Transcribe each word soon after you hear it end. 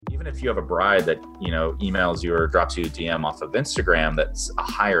even if you have a bride that, emails you or drops you a DM off of Instagram that's a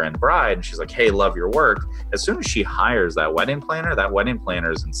higher end bride, and she's like, hey, love your work. As soon as she hires that wedding planner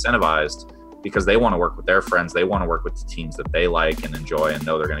is incentivized because they want to work with their friends. They want to work with the teams that they like and enjoy and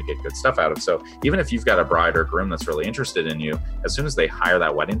know they're going to get good stuff out of. So even if you've got a bride or groom that's really interested in you, as soon as they hire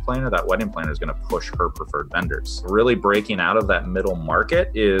that wedding planner is going to push her preferred vendors. Really breaking out of that middle market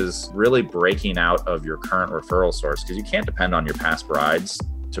is really breaking out of your current referral source, because you can't depend on your past brides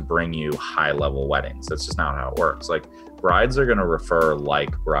to bring you high level weddings. That's just not how it works. Like, brides are going to refer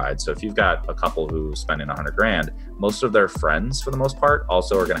like brides. So if you've got a couple who's spending $100,000, most of their friends, for the most part,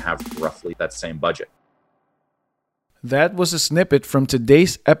 also are going to have roughly that same budget. That was a snippet from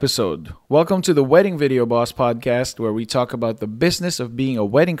today's episode. Welcome to the Wedding Video Boss podcast, where we talk about the business of being a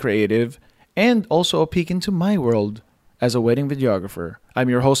wedding creative and also a peek into my world as a wedding videographer. I'm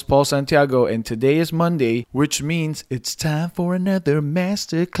your host, Paul Santiago, and today is Monday, which means it's time for another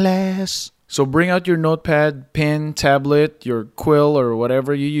masterclass. So bring out your notepad, pen, tablet, your quill, or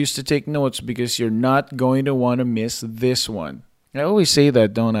whatever you use to take notes, because you're not going to want to miss this one. I always say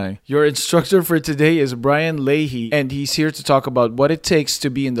that, don't I? Your instructor for today is Brian Leahy, and he's here to talk about what it takes to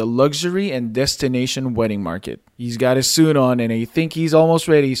be in the luxury and destination wedding market. He's got his suit on, and I think he's almost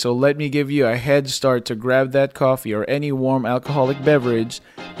ready, so let me give you a head start to grab that coffee or any warm alcoholic beverage,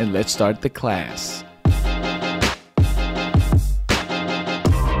 and let's start the class.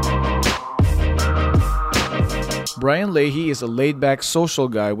 Brian Leahy is a laid-back social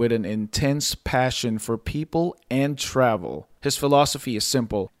guy with an intense passion for people and travel. His philosophy is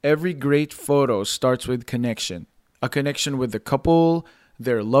simple. Every great photo starts with connection. A connection with the couple,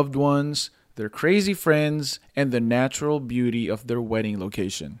 their loved ones, their crazy friends, and the natural beauty of their wedding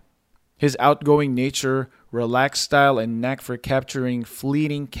location. His outgoing nature, relaxed style, and knack for capturing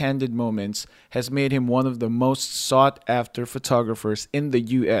fleeting, candid moments has made him one of the most sought-after photographers in the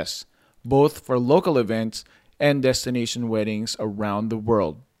U.S., both for local events and destination weddings around the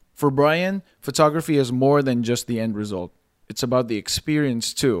world. For Brian, photography is more than just the end result. It's about the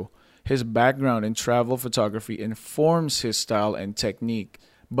experience too. His background in travel photography informs his style and technique,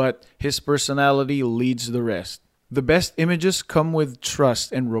 but his personality leads the rest. The best images come with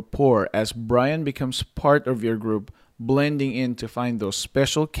trust and rapport as Brian becomes part of your group, blending in to find those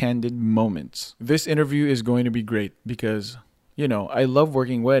special candid moments. This interview is going to be great because, I love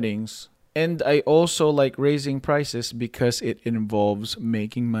working weddings. And I also like raising prices because it involves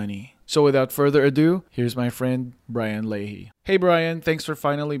making money. So without further ado, here's my friend, Brian Leahy. Hey, Brian, thanks for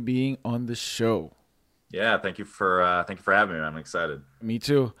finally being on the show. Yeah, thank you for having me. I'm excited. Me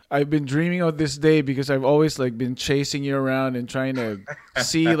too. I've been dreaming of this day because I've always been chasing you around and trying to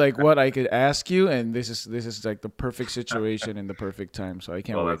see what I could ask you, and this is like the perfect situation and the perfect time. So I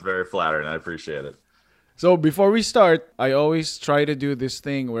can't wait. Well, that's very flattering. I appreciate it. So before we start, I always try to do this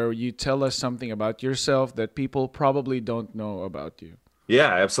thing where you tell us something about yourself that people probably don't know about you.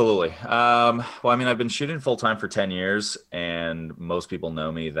 Yeah, absolutely. I've been shooting full time for 10 years and most people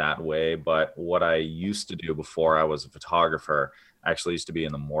know me that way. But what I used to do before I was a photographer, I actually used to be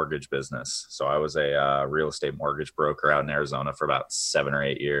in the mortgage business. So I was a real estate mortgage broker out in Arizona for about 7 or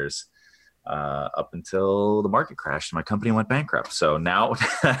 8 years. Up until the market crashed and my company went bankrupt. So now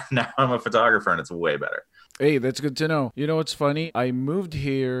I'm a photographer and it's way better. Hey, that's good to know. You know what's funny? I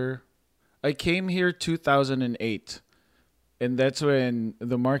came here 2008, and that's when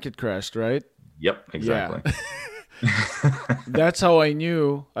the market crashed, right? Yep, exactly. Yeah. That's how I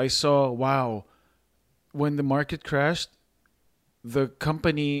knew. I saw, wow, when the market crashed, the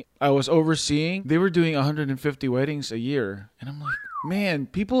company I was overseeing, they were doing 150 weddings a year. And I'm like, man,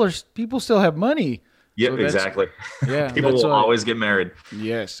 people still have money. Yep, so exactly. Yeah, people will always get married.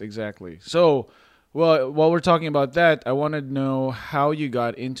 Yes, exactly. So, well, while we're talking about that, I want to know how you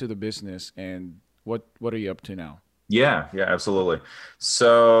got into the business and what are you up to now? Yeah, absolutely.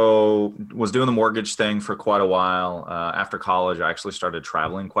 So was doing the mortgage thing for quite a while. After college, I actually started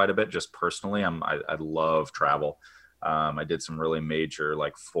traveling quite a bit just personally. I love travel. I did some really major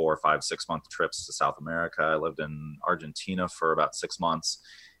 4, 5, 6 month trips to South America. I lived in Argentina for about 6 months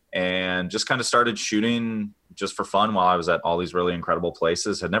and just kind of started shooting just for fun while I was at all these really incredible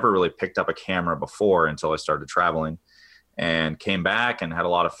places. Had never really picked up a camera before until I started traveling, and came back and had a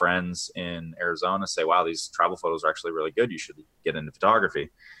lot of friends in Arizona say, wow, these travel photos are actually really good. You should get into photography.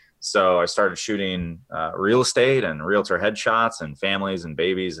 So I started shooting real estate and realtor headshots and families and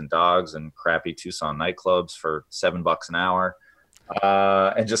babies and dogs and crappy Tucson nightclubs for $7 an hour.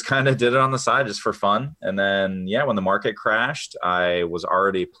 And just kind of did it on the side just for fun. And then, when the market crashed, I was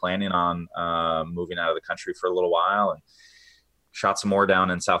already planning on moving out of the country for a little while and shot some more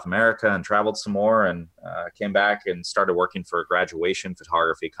down in South America and traveled some more, and came back and started working for a graduation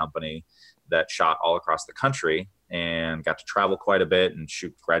photography company that shot all across the country, and got to travel quite a bit and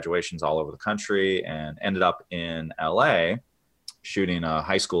shoot graduations all over the country, and ended up in LA shooting a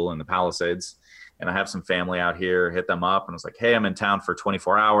high school in the Palisades. And I have some family out here, hit them up and was like, hey, I'm in town for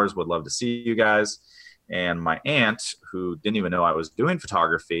 24 hours. Would love to see you guys. And my aunt, who didn't even know I was doing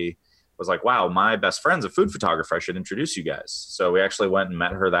photography, was like, wow, my best friend's a food photographer. I should introduce you guys. So we actually went and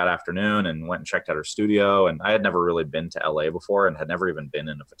met her that afternoon and went and checked out her studio. And I had never really been to LA before and had never even been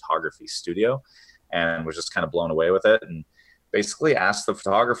in a photography studio, and was just kind of blown away with it. And basically asked the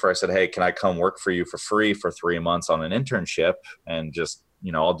photographer, I said, hey, can I come work for you for free for 3 months on an internship, and just,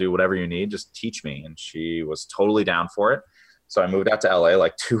 I'll do whatever you need, just teach me. And she was totally down for it. So I moved out to LA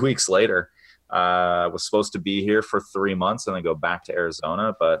like 2 weeks later. I was supposed to be here for 3 months and then go back to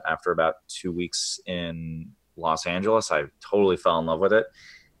Arizona. But after about 2 weeks in Los Angeles, I totally fell in love with it.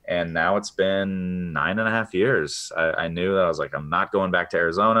 And now it's been 9.5 years. I knew that I was like, I'm not going back to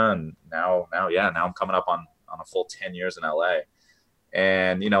Arizona. And now I'm coming up on a full 10 years in LA.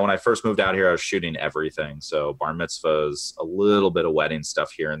 And, when I first moved out here, I was shooting everything. So bar mitzvahs, a little bit of wedding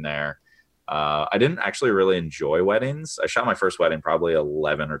stuff here and there. I didn't actually really enjoy weddings. I shot my first wedding probably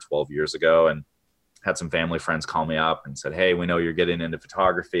 11 or 12 years ago, and had some family friends call me up and said, hey, we know you're getting into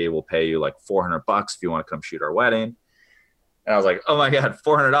photography. We'll pay you like $400 if you want to come shoot our wedding. And I was like, oh my God,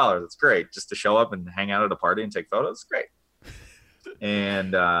 $400. That's great. Just to show up and hang out at a party and take photos. Great.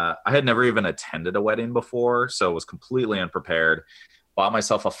 And I had never even attended a wedding before, so was completely unprepared. Bought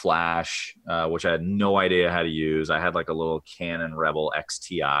myself a flash, which I had no idea how to use. I had like a little Canon Rebel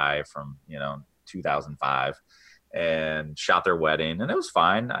XTI from, 2005, and shot their wedding, and it was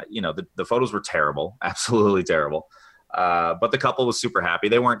fine. The photos were terrible, absolutely terrible. But the couple was super happy.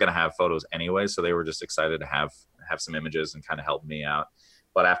 They weren't going to have photos anyway, so they were just excited to have some images and kind of help me out.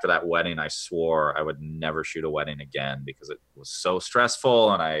 But after that wedding, I swore I would never shoot a wedding again because it was so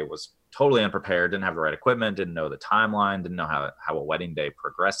stressful, and I was totally unprepared, didn't have the right equipment, didn't know the timeline, didn't know how a wedding day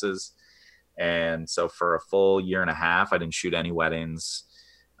progresses. And so for a full year and a half, I didn't shoot any weddings,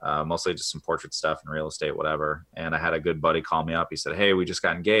 mostly just some portrait stuff and real estate, whatever. And I had a good buddy call me up. He said, hey, we just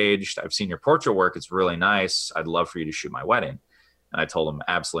got engaged. I've seen your portrait work. It's really nice. I'd love for you to shoot my wedding. And I told him,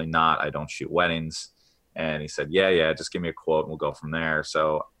 absolutely not. I don't shoot weddings. And he said, yeah, just give me a quote and we'll go from there.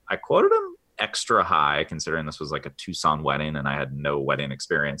 So I quoted him extra high, considering this was like a Tucson wedding and I had no wedding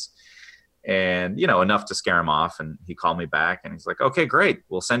experience. And, enough to scare him off. And he called me back and he's like, okay, great.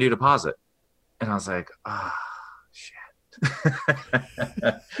 We'll send you a deposit. And I was like, shit.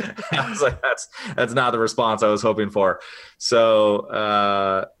 I was like, that's not the response I was hoping for. So,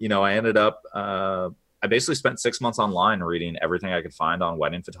 I ended up, I basically spent 6 months online reading everything I could find on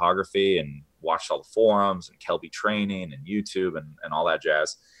wedding photography, and watched all the forums and Kelby training and YouTube and all that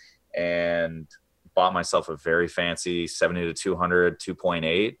jazz. And bought myself a very fancy 70-200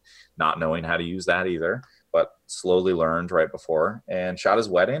 2.8, not knowing how to use that either, but slowly learned right before, and shot his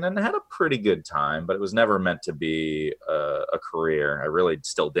wedding and had a pretty good time, but it was never meant to be a career. I really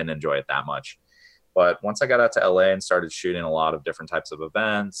still didn't enjoy it that much. But once I got out to LA and started shooting a lot of different types of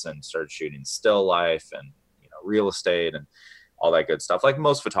events and started shooting still life and, real estate and all that good stuff, like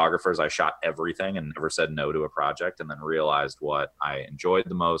most photographers, I shot everything and never said no to a project, and then realized what I enjoyed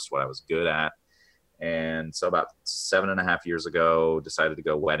the most, what I was good at. And so about 7.5 years ago, decided to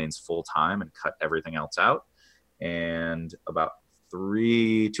go weddings full time and cut everything else out. And about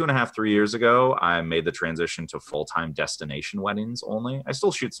 2.5-3 years ago, I made the transition to full-time destination weddings only. I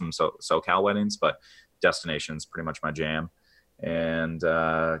still shoot some SoCal weddings, but destination's pretty much my jam. And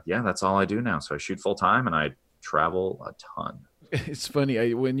that's all I do now. So I shoot full time and I travel a ton. It's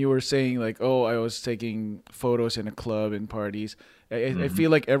funny when you were saying like, oh, I was taking photos in a club and parties. I feel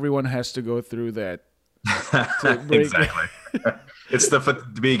like everyone has to go through that. Exactly. It's the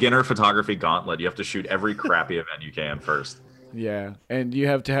beginner photography gauntlet. You have to shoot every crappy event you can first. Yeah, and you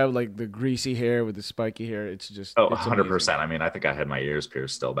have to have like the greasy hair with the spiky hair. It's just 100%. I mean, I think I had my ears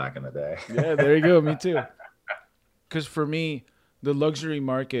pierced still back in the day. Yeah, there you go. Me too. Because for me, the luxury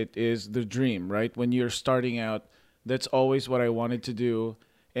market is the dream, right? When you're starting out, that's always what I wanted to do.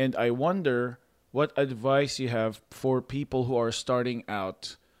 And I wonder what advice you have for people who are starting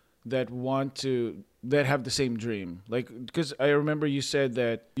out that have the same dream. Like, because I remember you said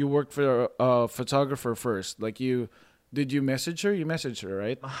that you worked for a photographer first. Like did you message her? You messaged her,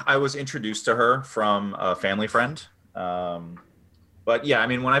 right? I was introduced to her from a family friend. But yeah, I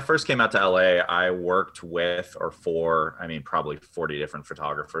mean, when I first came out to LA, I worked with or for, I mean, probably 40 different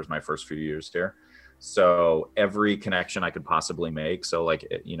photographers my first few years here. So every connection I could possibly make. So like,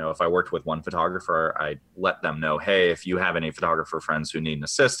 if I worked with one photographer, I let them know, hey, if you have any photographer friends who need an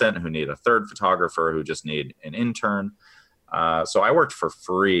assistant, who need a third photographer, who just need an intern. So I worked for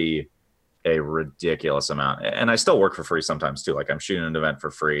free a ridiculous amount. And I still work for free sometimes too. Like I'm shooting an event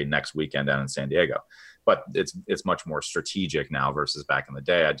for free next weekend down in San Diego, but it's much more strategic now versus back in the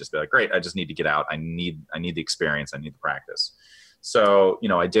day. I'd just be like, great, I just need to get out. I need the experience. I need the practice. So,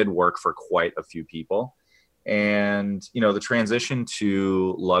 I did work for quite a few people, and, the transition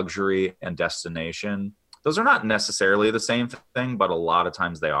to luxury and destination, those are not necessarily the same thing, but a lot of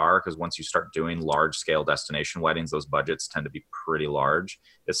times they are, because once you start doing large scale destination weddings, those budgets tend to be pretty large,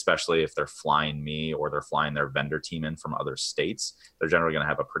 especially if they're flying me or they're flying their vendor team in from other states. They're generally going to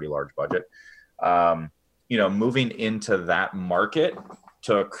have a pretty large budget. Moving into that market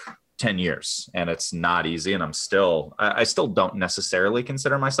took 10 years, and it's not easy. And I still don't necessarily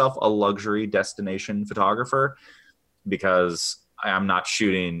consider myself a luxury destination photographer, because I'm not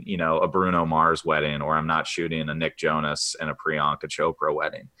shooting, a Bruno Mars wedding, or I'm not shooting a Nick Jonas and a Priyanka Chopra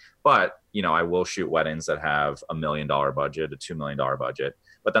wedding. But, I will shoot weddings that have $1 million budget, a $2 million budget.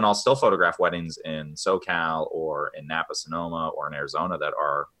 But then I'll still photograph weddings in SoCal or in Napa, Sonoma, or in Arizona that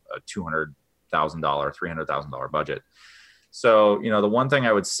are a $200,000, $300,000 budget. So, the one thing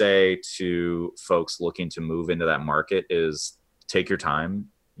I would say to folks looking to move into that market is take your time.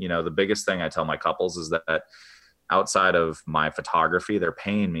 The biggest thing I tell my couples is that outside of my photography, they're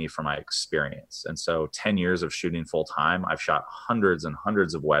paying me for my experience. And so 10 years of shooting full time, I've shot hundreds and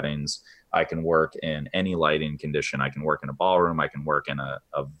hundreds of weddings. I can work in any lighting condition. I can work in a ballroom. I can work in a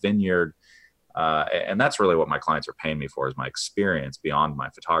vineyard. And that's really what my clients are paying me for, is my experience beyond my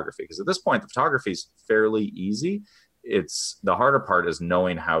photography. Because at this point, the photography is fairly easy. It's the harder part is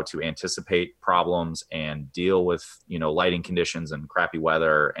knowing how to anticipate problems and deal with, lighting conditions and crappy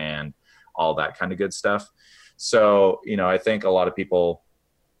weather and all that kind of good stuff. So, I think a lot of people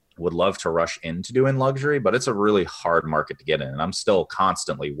would love to rush into doing luxury, but it's a really hard market to get in. And I'm still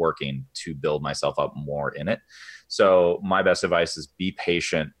constantly working to build myself up more in it. So my best advice is be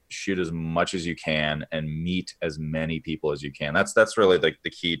patient, shoot as much as you can, and meet as many people as you can. That's really the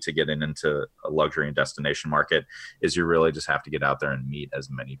key to getting into a luxury and destination market, is you really just have to get out there and meet as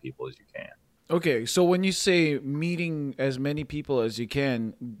many people as you can. Okay, so when you say meeting as many people as you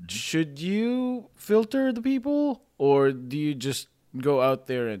can, should you filter the people, or do you just go out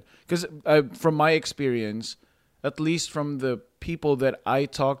there and, because from my experience, at least from the people that I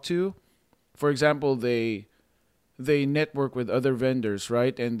talk to, for example, they network with other vendors,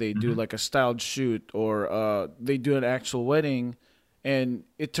 right? And they do like a styled shoot, or they do an actual wedding, and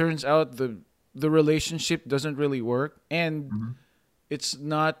it turns out the relationship doesn't really work, and it's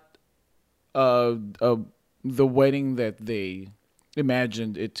not the wedding that they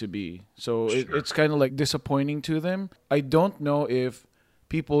imagined it to be. So Sure. it's kind of like disappointing to them. I don't know if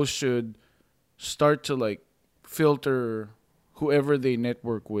people should start to like filter whoever they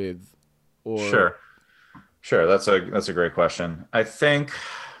network with, or Sure. That's a great question. I think,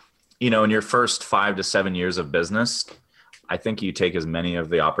 in your first 5 to 7 years of business, I think you take as many of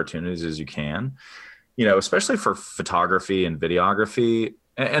the opportunities as you can, especially for photography and videography.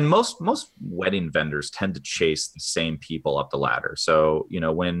 And most wedding vendors tend to chase the same people up the ladder. So,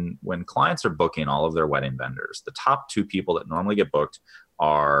 when clients are booking all of their wedding vendors, the top 2 people that normally get booked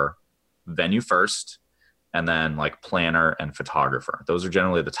are venue first, and then like planner and photographer. Those are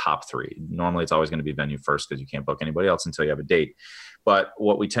generally the top 3. Normally it's always going to be venue first, because you can't book anybody else until you have a date. But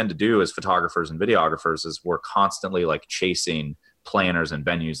what we tend to do as photographers and videographers is we're constantly like chasing planners and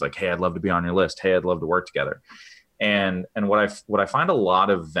venues, like, hey, I'd love to be on your list. Hey, I'd love to work together. And what I find a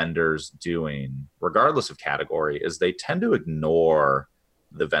lot of vendors doing, regardless of category, is they tend to ignore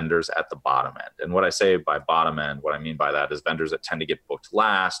the vendors at the bottom end. And what I say by bottom end, what I mean by that is vendors that tend to get booked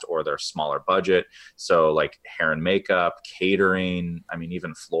last, or they're smaller budget. So like hair and makeup, catering, I mean,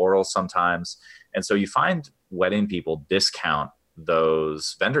 even floral sometimes. And so you find wedding people discount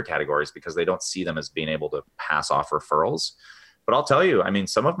those vendor categories because they don't see them as being able to pass off referrals. But I'll tell you, I mean,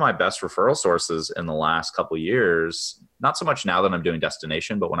 some of my best referral sources in the last couple of years, not so much now that I'm doing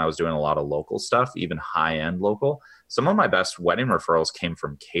destination, but when I was doing a lot of local stuff, even high-end local, some of my best wedding referrals came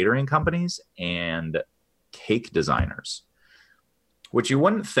from catering companies and cake designers, which you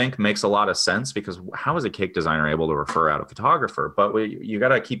wouldn't think makes a lot of sense, because how is a cake designer able to refer out a photographer? But what you got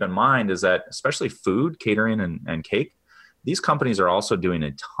to keep in mind is that, especially food, catering, and cake, these companies are also doing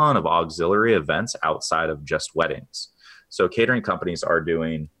a ton of auxiliary events outside of just weddings. So catering companies are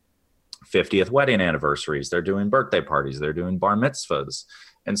doing 50th wedding anniversaries, they're doing birthday parties, they're doing bar mitzvahs.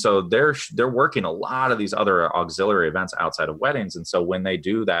 And so they're working a lot of these other auxiliary events outside of weddings. And so when they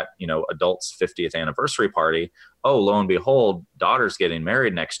do that, adult's 50th anniversary party, oh, lo and behold, daughter's getting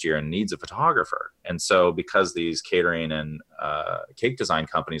married next year and needs a photographer. And so because these catering and cake design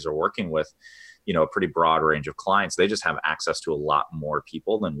companies are working with, a pretty broad range of clients, they just have access to a lot more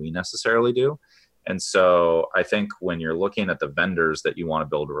people than we necessarily do. And so I think when you're looking at the vendors that you want to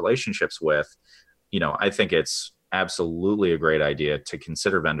build relationships with, I think it's absolutely a great idea to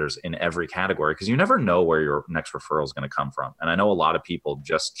consider vendors in every category, because you never know where your next referral is going to come from. And I know a lot of people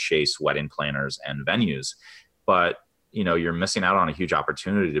just chase wedding planners and venues, but you're missing out on a huge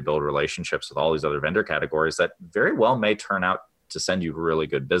opportunity to build relationships with all these other vendor categories that very well may turn out to send you really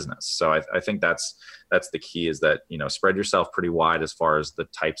good business. So I think that's the key, is that, spread yourself pretty wide as far as the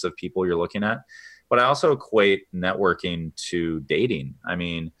types of people you're looking at. But I also equate networking to dating. I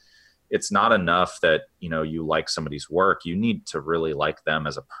mean, it's not enough that, you like somebody's work. You need to really like them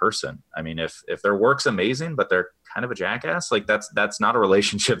as a person. I mean, if their work's amazing, but they're kind of a jackass, like that's not a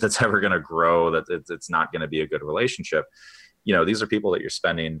relationship that's ever going to grow, that it's not going to be a good relationship. These are people that you're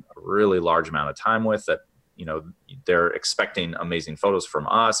spending a really large amount of time with, that, they're expecting amazing photos from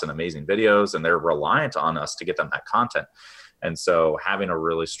us and amazing videos, and they're reliant on us to get them that content. And so having a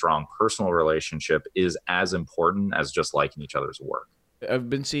really strong personal relationship is as important as just liking each other's work. I've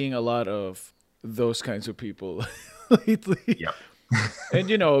been seeing a lot of those kinds of people lately. Yep.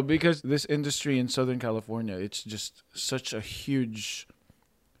 And, because this industry in Southern California, it's just such a huge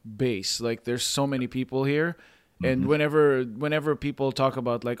base. Like, there's so many people here. And whenever people talk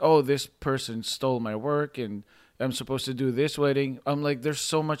about, like, oh, this person stole my work and I'm supposed to do this wedding, I'm like, there's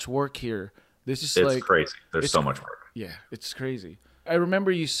so much work here. It's crazy. There's so much work. Yeah, it's crazy. I remember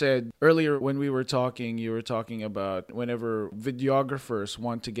you said earlier when we were talking, you were talking about whenever videographers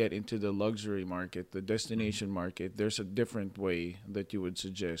want to get into the luxury market, the destination market, there's a different way that you would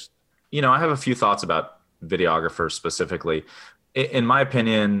suggest. I have a few thoughts about videographers specifically. In my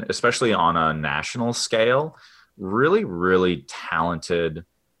opinion, especially on a national scale, really, really talented,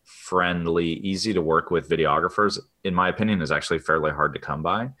 friendly, easy to work with videographers, in my opinion, is actually fairly hard to come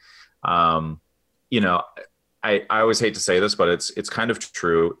by. I always hate to say this, but it's kind of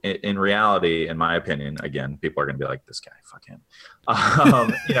true. In reality, in my opinion, again, people are going to be like, this guy, fuck him.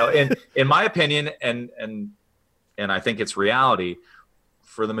 In my opinion, and I think it's reality,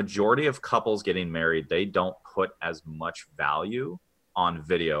 for the majority of couples getting married, they don't put as much value on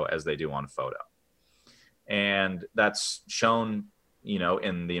video as they do on photo. And that's shown,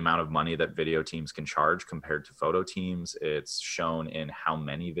 in the amount of money that video teams can charge compared to photo teams. It's shown in how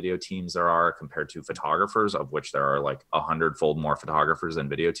many video teams there are compared to photographers, of which there are like 100-fold more photographers than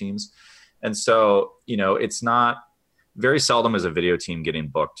video teams. And so, it's not very seldom is a video team getting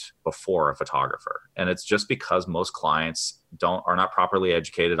booked before a photographer. And it's just because most clients are not properly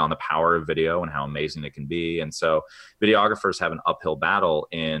educated on the power of video and how amazing it can be. And so videographers have an uphill battle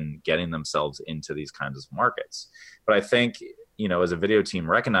in getting themselves into these kinds of markets. But I think, as a video team,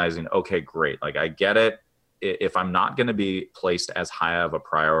 recognizing, okay, great. Like, I get it. If I'm not going to be placed as high of a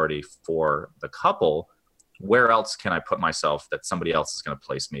priority for the couple, where else can I put myself that somebody else is going to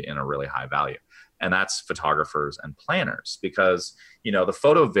place me in a really high value? And that's photographers and planners, because, the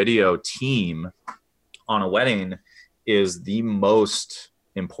photo video team on a wedding is the most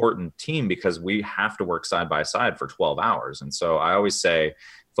important team, because we have to work side by side for 12 hours. And so I always say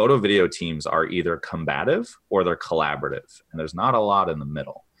photo video teams are either combative or they're collaborative, and there's not a lot in the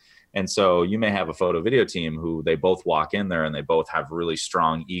middle. And so you may have a photo video team who they both walk in there and they both have really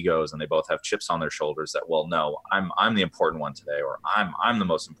strong egos and they both have chips on their shoulders that, well, no, I'm the important one today, or I'm the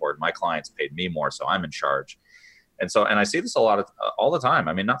most important. My clients paid me more, so I'm in charge. And I see this all the time.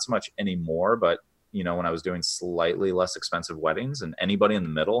 I mean, not so much anymore, but when I was doing slightly less expensive weddings, and anybody in the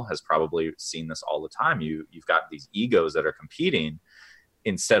middle has probably seen this all the time. You've got these egos that are competing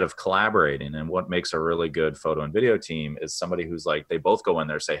instead of collaborating. And what makes a really good photo and video team is somebody who's like, they both go in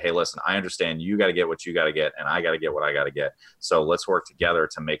there and say, hey, listen, I understand you got to get what you got to get, and I got to get what I got to get. So let's work together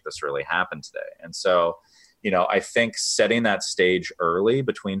to make this really happen today. And so, I think setting that stage early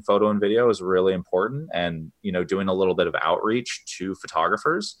between photo and video is really important, and, doing a little bit of outreach to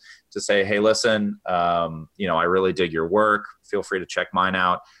photographers to say, hey, listen, I really dig your work. Feel free to check mine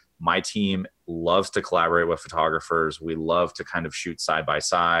out. My team loves to collaborate with photographers. We love to kind of shoot side by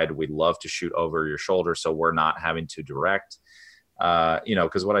side. We love to shoot over your shoulder, so we're not having to direct.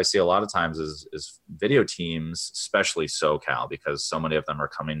 Because what I see a lot of times is video teams, especially SoCal, because so many of them are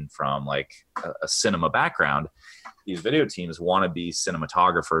coming from like a cinema background. These video teams want to be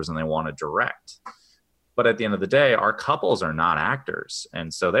cinematographers and they want to direct. But at the end of the day, our couples are not actors.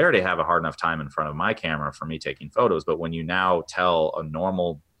 And so they already have a hard enough time in front of my camera for me taking photos. But when you now tell a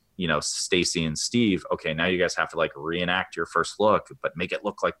normal, Stacy and Steve, okay, now you guys have to like reenact your first look, but make it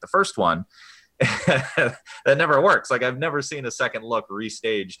look like the first one. That never works. Like I've never seen a second look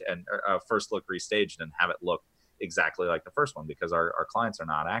restaged and a first look restaged and have it look exactly like the first one, because our clients are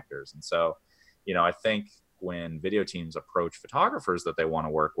not actors. And so, I think when video teams approach photographers that they want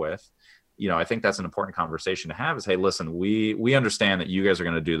to work with, I think that's an important conversation to have is, hey, listen, we understand that you guys are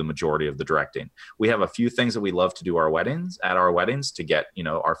going to do the majority of the directing. We have a few things that we love to do at our weddings to get,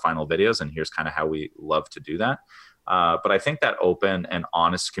 our final videos. And here's kind of how we love to do that. But I think that open and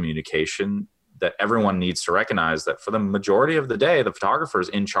honest communication, that everyone needs to recognize that for the majority of the day, the photographer is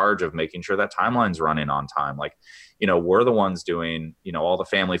in charge of making sure that timeline's running on time. Like, we're the ones doing, all the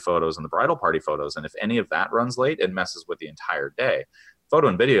family photos and the bridal party photos. And if any of that runs late, it messes with the entire day.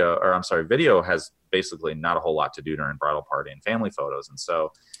 Video has basically not a whole lot to do during bridal party and family photos. And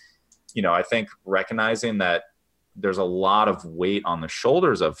so, I think recognizing that there's a lot of weight on the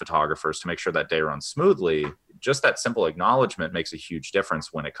shoulders of photographers to make sure that day runs smoothly, just that simple acknowledgement makes a huge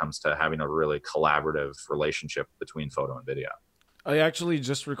difference when it comes to having a really collaborative relationship between photo and video. I actually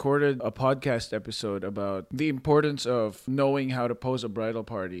just recorded a podcast episode about the importance of knowing how to pose a bridal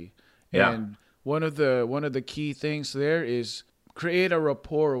party. Yeah. And one of the key things there is create a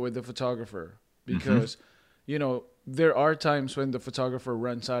rapport with the photographer, because there are times when the photographer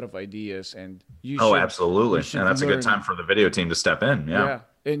runs out of ideas, and absolutely, and that's a good time for the video team to step in. Yeah,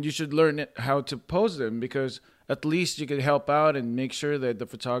 and you should learn how to pose them, because at least you can help out and make sure that the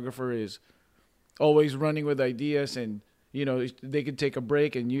photographer is always running with ideas, and they can take a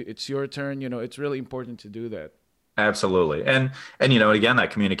break and it's your turn. It's really important to do that. Absolutely. And again,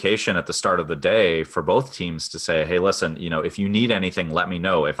 that communication at the start of the day for both teams to say, hey, listen, if you need anything, let me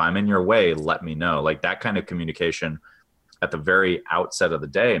know. If I'm in your way, let me know. Like that kind of communication at the very outset of the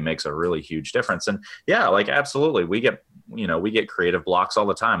day makes a really huge difference. And yeah, like absolutely. We get creative blocks all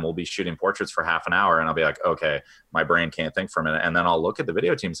the time. We'll be shooting portraits for half an hour and I'll be like, okay, my brain can't think for a minute. And then I'll look at the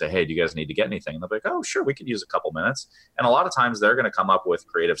video team and say, hey, do you guys need to get anything? And they'll be like, oh, sure, we could use a couple minutes. And a lot of times they're going to come up with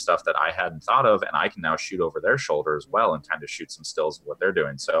creative stuff that I hadn't thought of, and I can now shoot over their shoulder as well and kind of shoot some stills of what they're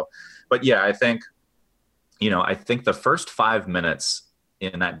doing. So, but yeah, I think the first 5 minutes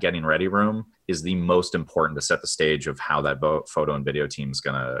in that getting ready room is the most important to set the stage of how that photo and video team is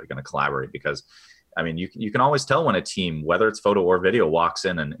gonna collaborate. Because I mean, you can always tell when a team, whether it's photo or video, walks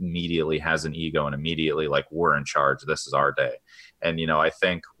in and immediately has an ego and immediately like, we're in charge, this is our day. And I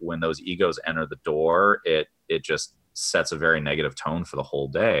think when those egos enter the door, it just sets a very negative tone for the whole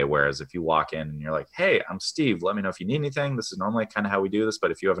day. Whereas if you walk in and you're like, hey, I'm Steve, let me know if you need anything, this is normally kind of how we do this,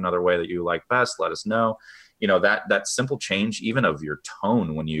 but if you have another way that you like best, let us know. That simple change, even of your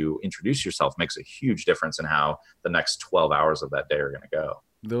tone when you introduce yourself, makes a huge difference in how the next 12 hours of that day are going to go.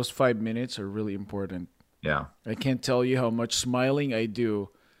 Those 5 minutes are really important. Yeah. I can't tell you how much smiling I do.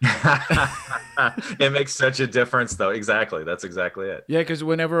 It makes such a difference, though. Exactly. That's exactly it. Yeah, because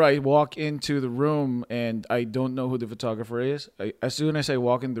whenever I walk into the room and I don't know who the photographer is, as soon as I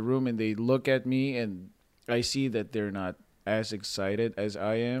walk in the room and they look at me and I see that they're not as excited as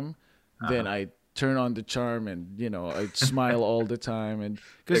I am, then I turn on the charm and, I smile all the time. And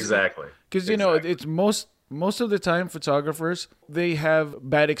exactly. Because, it's most of the time photographers, they have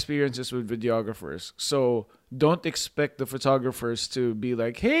bad experiences with videographers. So don't expect the photographers to be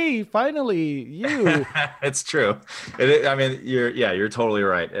like, hey, finally, you. It's true. You're totally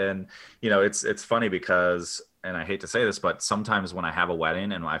right. And, it's funny because, and I hate to say this, but sometimes when I have a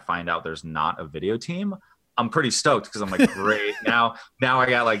wedding and I find out there's not a video team, I'm pretty stoked because I'm like, great. Now I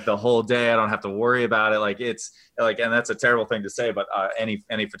got like the whole day. I don't have to worry about it. Like it's like, and that's a terrible thing to say, but any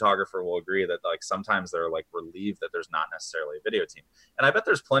photographer will agree that like sometimes they're like relieved that there's not necessarily a video team. And I bet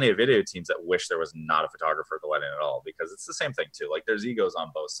there's plenty of video teams that wish there was not a photographer at the wedding at all, because it's the same thing too. Like there's egos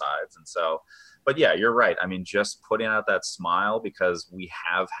on both sides. And so, but yeah, you're right. I mean, just putting out that smile, because we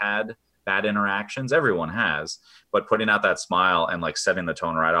have had bad interactions, everyone has, but putting out that smile and like setting the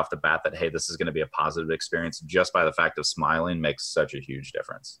tone right off the bat that, hey, this is going to be a positive experience just by the fact of smiling makes such a huge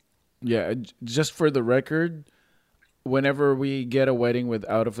difference. Yeah. Just for the record, whenever we get a wedding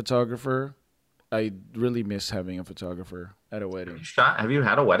without a photographer, I really miss having a photographer at a wedding. Have you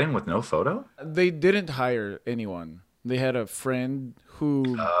had a wedding with no photo? They didn't hire anyone. They had a friend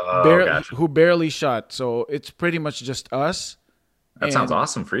who barely shot. So it's pretty much just us. That sounds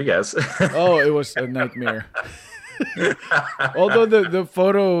awesome for you guys. Oh, it was a nightmare. Although the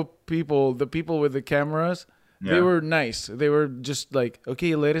photo people, the people with the cameras, They Yeah. were nice. They were just like,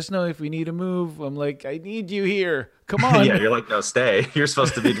 okay, let us know if we need to move. I'm like, I need you here. Come Yeah. on. You're like, no, stay. You're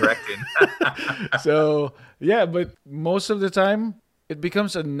supposed to be directing. So yeah, but most of the time it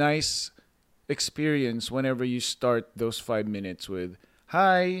becomes a nice experience whenever you start those 5 minutes with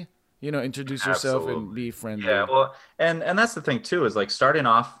hi, introduce yourself and Absolutely. be Yeah, friendly. well, and that's the thing too, is like starting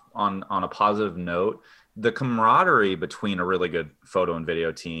off on a positive note, the camaraderie between a really good photo and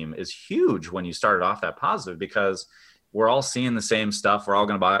video team is huge when you started off that positive, because we're all seeing the same stuff. We're all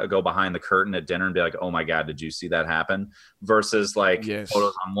going to go behind the curtain at dinner and be like, "Oh my God, did you see that happen?" Versus like photos Yes.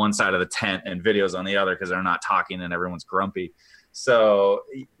 on one side of the tent and videos on the other because they're not talking and everyone's grumpy. So,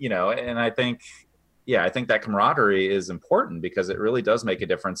 and I think, yeah, I think that camaraderie is important because it really does make a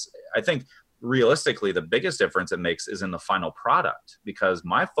difference. I think realistically, the biggest difference it makes is in the final product, because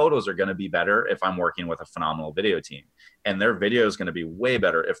my photos are going to be better if I'm working with a phenomenal video team, and their video is going to be way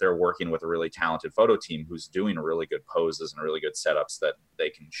better if they're working with a really talented photo team who's doing really good poses and really good setups that they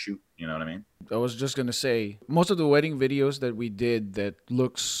can shoot. You know what I mean? I was just gonna say, most of the wedding videos that we did that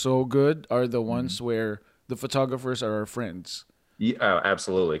look so good are the Mm-hmm. ones where the photographers are our friends. Yeah,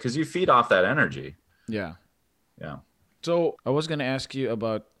 absolutely, because you feed off that energy. Yeah. Yeah. So I was gonna ask you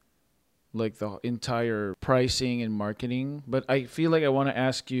about like the entire pricing and marketing, but I feel like I want to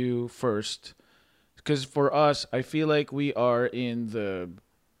ask you first because for us, I feel like we are in the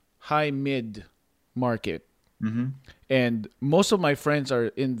high mid market, Mm-hmm. and most of my friends are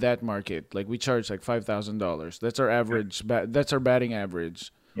in that market. Like we charge like $5,000. That's our average. That's our batting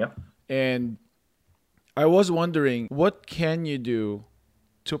average. Yep. And I was wondering, what can you do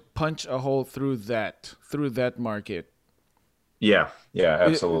to punch a hole through that market? Yeah. Yeah.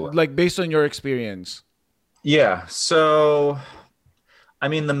 Absolutely. Like based on your experience. Yeah. So, I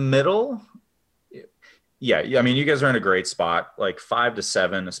mean, the middle. Yeah, I mean, you guys are in a great spot. Like 5 to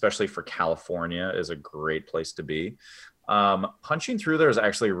 7, especially for California, is a great place to be. Punching through there is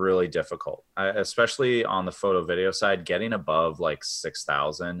actually really difficult, especially on the photo video side. Getting above like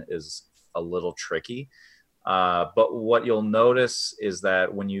 6,000 is a little tricky. But what you'll notice is that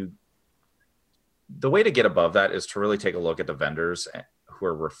the way to get above that is to really take a look at the vendors who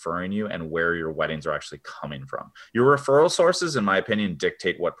are referring you and where your weddings are actually coming from. Your referral sources, in my opinion,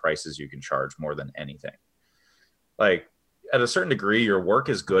 dictate what prices you can charge more than anything. Like at a certain degree, your work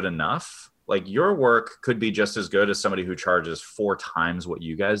is good enough. Like your work could be just as good as somebody who charges 4 times what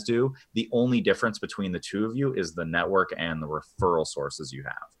you guys do. The only difference between the two of you is the network and the referral sources you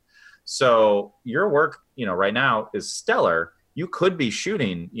have. So your work, right now is stellar. You could be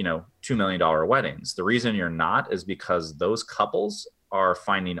shooting, $2 million weddings. The reason you're not is because those couples are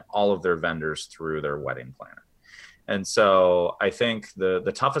finding all of their vendors through their wedding planner. And so I think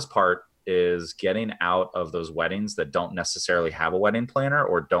the toughest part is getting out of those weddings that don't necessarily have a wedding planner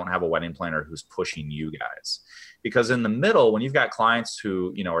or don't have a wedding planner who's pushing you guys. Because in the middle, when you've got clients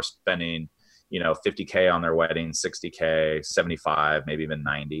who, are spending, 50K on their wedding, 60K, 75, maybe even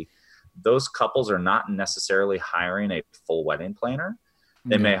 90, those couples are not necessarily hiring a full wedding planner.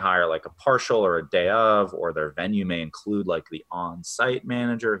 They may Yeah. hire like a partial or a day of, or their venue may include like the on-site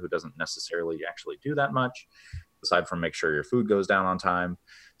manager who doesn't necessarily actually do that much, aside from make sure your food goes down on time.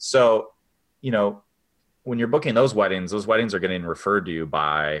 So, when you're booking those weddings are getting referred to you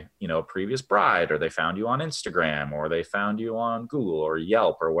by, a previous bride, or they found you on Instagram, or they found you on Google or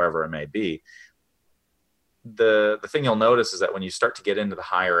Yelp or wherever it may be. The thing you'll notice is that when you start to get into the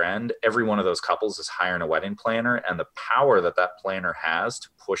higher end, every one of those couples is hiring a wedding planner, and the power that planner has to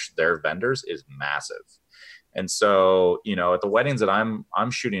push their vendors is massive. And so, at the weddings that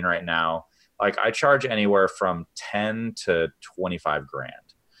I'm shooting right now, like I charge anywhere from 10 to 25 grand.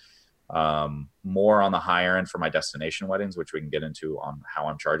 More on the higher end for my destination weddings, which we can get into on how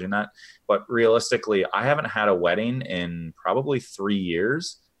I'm charging that. But realistically, I haven't had a wedding in probably 3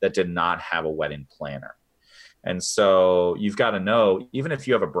 years that did not have a wedding planner. And so you've got to know, even if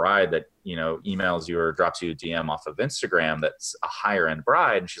you have a bride that, emails you or drops you a DM off of Instagram, that's a higher end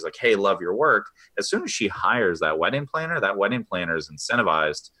bride, and she's like, hey, love your work. As soon as she hires that wedding planner is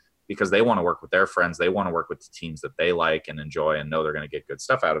incentivized because they want to work with their friends. They want to work with the teams that they like and enjoy and know they're going to get good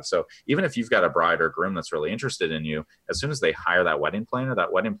stuff out of. So even if you've got a bride or groom that's really interested in you, as soon as they hire that wedding planner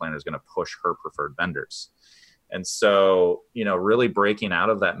is going to push her preferred vendors. And so, really breaking out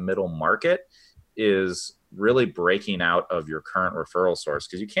of that middle market is really breaking out of your current referral source,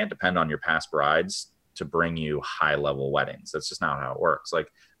 because you can't depend on your past brides to bring you high level weddings. That's just not how it works.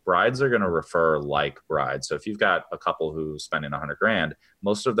 Like brides are going to refer like brides. So if you've got a couple who's spending 100 grand,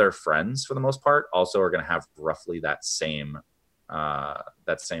 most of their friends for the most part also are going to have roughly that same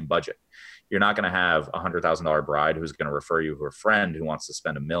budget. You're not going to have $100,000 bride who's going to refer you to her friend who wants to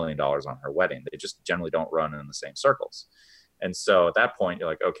spend $1 million on her wedding. They just generally don't run in the same circles. And so at that point, you're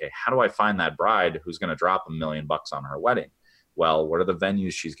like, okay, how do I find that bride who's going to drop $1 million on her wedding? Well, what are the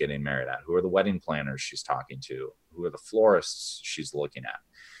venues she's getting married at? Who are the wedding planners she's talking to? Who are the florists she's looking at?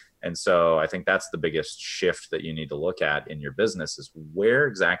 And so I think that's the biggest shift that you need to look at in your business is where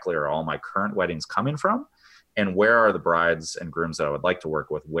exactly are all my current weddings coming from? And where are the brides and grooms that I would like to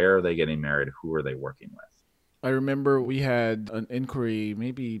work with? Where are they getting married? Who are they working with? I remember we had an inquiry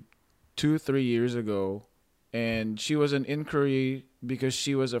maybe 2-3 years ago, and she was an inquiry because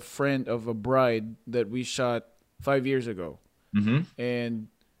she was a friend of a bride that we shot 5 years ago. Mm-hmm. And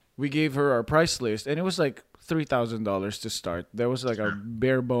we gave her our price list, and it was like $3,000 to start. That was like a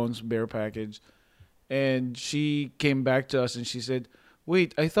bare package. And she came back to us and she said,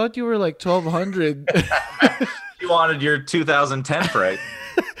 "Wait, I thought you were like 1,200." You wanted your 2010 price.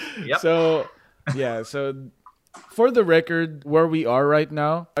 Yep. So, yeah. So, for the record, where we are right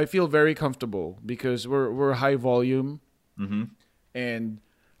now, I feel very comfortable because we're high volume, Mm-hmm. and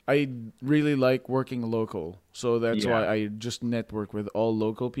I really like working local. So that's why I just network with all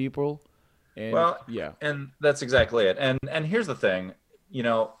local people. And and that's exactly it. And here's the thing,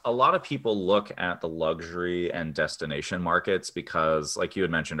 a lot of people look at the luxury and destination markets because, like you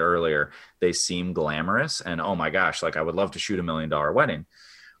had mentioned earlier, they seem glamorous and, oh my gosh, like I would love to shoot $1 million wedding.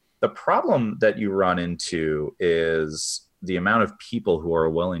 The problem that you run into is the amount of people who are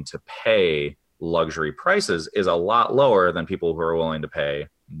willing to pay luxury prices is a lot lower than people who are willing to pay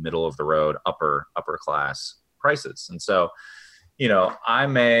middle of the road, upper class prices. And so,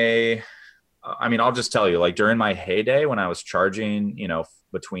 I'll just tell you, like during my heyday when I was charging,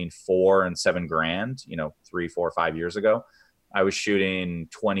 between $4 and $7 grand, 3, 4, 5 years ago, I was shooting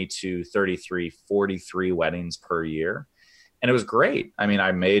 22, 33, 43 weddings per year. And it was great.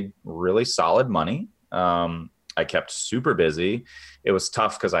 I made really solid money. I kept super busy. It was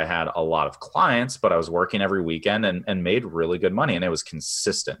tough because I had a lot of clients, but I was working every weekend and made really good money, and it was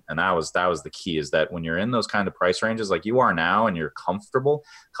consistent. And that was the key, is that when you're in those kind of price ranges like you are now and you're comfortable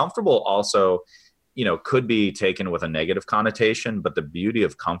also, could be taken with a negative connotation, but the beauty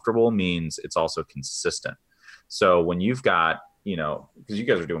of comfortable means it's also consistent. So when you've got, because you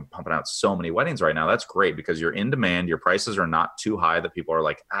guys are pumping out so many weddings right now, that's great because you're in demand. Your prices are not too high that people are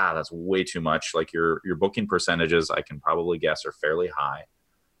like, that's way too much. Like your booking percentages, I can probably guess, are fairly high.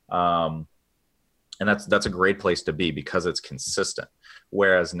 And that's a great place to be because it's consistent.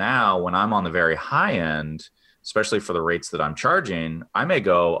 Whereas now when I'm on the very high end, especially for the rates that I'm charging, I may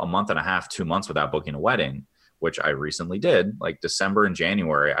go a month and a half, 2 months without booking a wedding, which I recently did. Like December and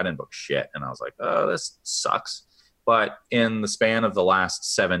January, I didn't book shit. And I was like, oh, this sucks. But in the span of the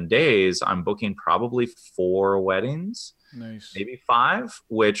last 7 days, I'm booking probably 4 weddings, nice, maybe 5,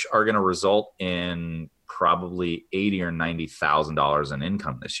 which are going to result in probably $80,000 or $90,000 in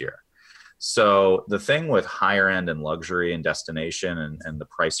income this year. So the thing with higher end and luxury and destination and the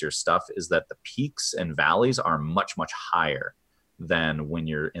pricier stuff is that the peaks and valleys are much, much higher than when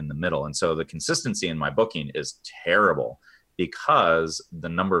you're in the middle. And so the consistency in my booking is terrible because the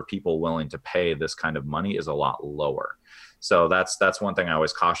number of people willing to pay this kind of money is a lot lower. So that's one thing I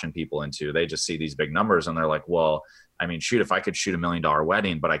always caution people into. They just see these big numbers and they're like, well, shoot, if I could shoot $1 million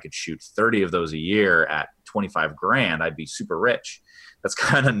wedding, but I could shoot 30 of those a year at 25 grand, I'd be super rich. That's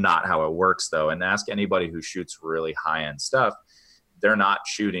kind of not how it works though. And ask anybody who shoots really high end stuff, they're not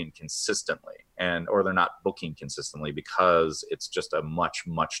shooting consistently or they're not booking consistently because it's just a much,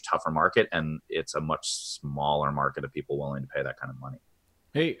 much tougher market. And it's a much smaller market of people willing to pay that kind of money.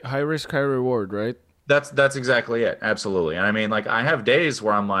 Hey, high risk, high reward, right? That's exactly it. Absolutely. And I have days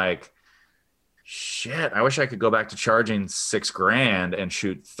where I'm like, shit, I wish I could go back to charging $6 grand and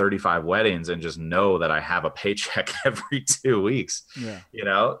shoot 35 weddings and just know that I have a paycheck every 2 weeks. Yeah.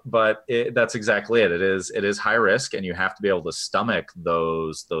 But that's exactly it. It is high risk, and you have to be able to stomach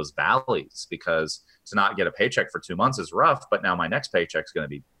those valleys, because to not get a paycheck for 2 months is rough, but now my next paycheck is going to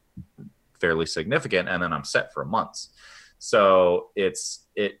be fairly significant, and then I'm set for months. So it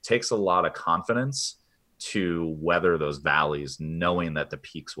takes a lot of confidence to weather those valleys, knowing that the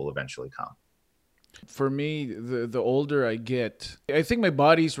peaks will eventually come. For me, the older I get, I think my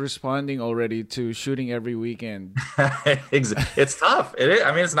body's responding already to shooting every weekend. It's tough.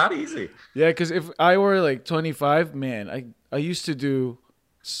 It's not easy. Yeah, because if I were like 25, man, I used to do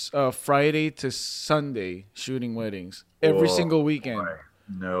Friday to Sunday shooting weddings every single weekend. Boy.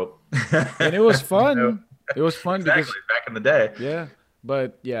 Nope. And it was fun. Nope. It was fun exactly. because Back in the day. Yeah.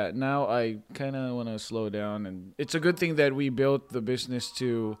 But now I kind of want to slow down, and it's a good thing that we built the business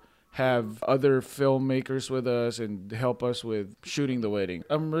to have other filmmakers with us and help us with shooting the wedding.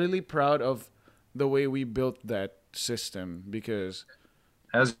 I'm really proud of the way we built that system because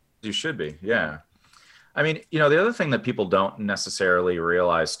As you should be. Yeah. I mean, the other thing that people don't necessarily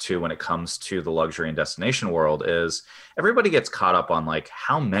realize too when it comes to the luxury and destination world is everybody gets caught up on like,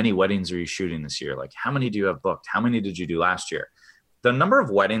 how many weddings are you shooting this year? Like, how many do you have booked? How many did you do last year? The number of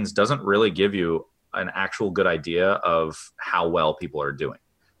weddings doesn't really give you an actual good idea of how well people are doing.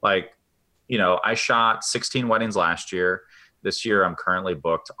 Like, I shot 16 weddings last year. This year, I'm currently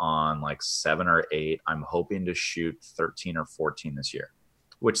booked on like 7 or 8. I'm hoping to shoot 13 or 14 this year,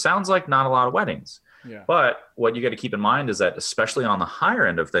 which sounds like not a lot of weddings. yeah. But what you got to keep in mind is that, especially on the higher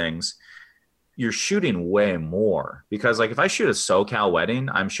end of things, you're shooting way more, because like if I shoot a SoCal wedding,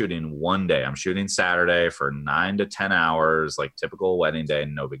 I'm shooting one day. I'm shooting Saturday for 9 to 10 hours, like typical wedding day,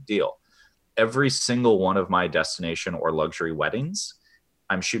 no big deal. Every single one of my destination or luxury weddings,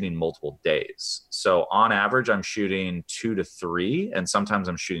 I'm shooting multiple days. So on average, I'm shooting 2 to 3, and sometimes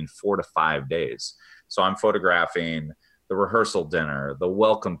I'm shooting 4 to 5 days. So I'm photographing the rehearsal dinner, the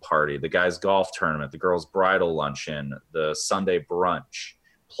welcome party, the guys' golf tournament, the girls' bridal luncheon, the Sunday brunch,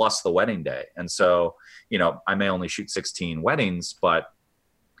 plus the wedding day. And so, I may only shoot 16 weddings, but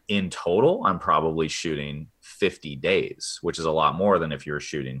in total, I'm probably shooting 50 days, which is a lot more than if you're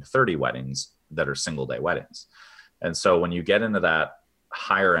shooting 30 weddings that are single day weddings. And so when you get into that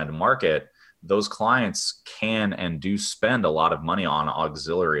higher end market, those clients can and do spend a lot of money on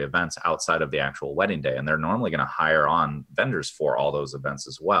auxiliary events outside of the actual wedding day. And they're normally going to hire on vendors for all those events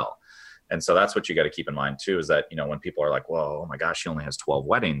as well. And so that's what you got to keep in mind too, is that, when people are like, well, oh my gosh, he only has 12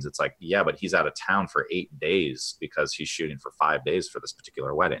 weddings. It's like, yeah, but he's out of town for 8 days because he's shooting for 5 days for this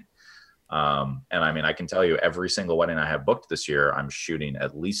particular wedding. And I mean, I can tell you every single wedding I have booked this year, I'm shooting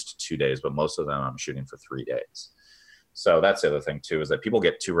at least 2 days, but most of them I'm shooting for 3 days. So that's the other thing too, is that people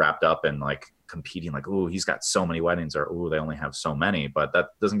get too wrapped up in like competing, like, ooh, he's got so many weddings, or ooh, they only have so many, but that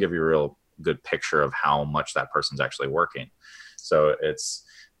doesn't give you a real good picture of how much that person's actually working. So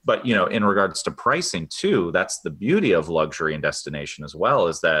but in regards to pricing too, that's the beauty of luxury and destination as well,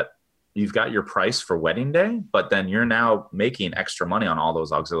 is that you've got your price for wedding day, but then you're now making extra money on all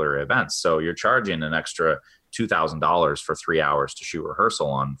those auxiliary events. So you're charging an extra $2,000 for 3 hours to shoot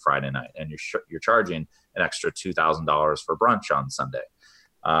rehearsal on Friday night, and you're charging an extra $2,000 for brunch on Sunday.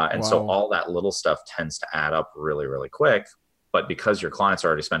 And so all that little stuff tends to add up really, really quick. But because your clients are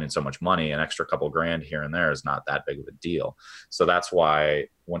already spending so much money, an extra couple grand here and there is not that big of a deal. So that's why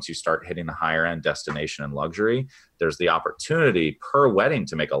once you start hitting the higher end destination and luxury, there's the opportunity per wedding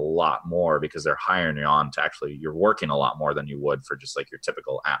to make a lot more, because they're hiring you on to actually, you're working a lot more than you would for just like your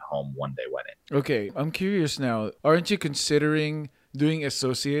typical at-home one-day wedding. Okay, I'm curious now. Aren't you considering doing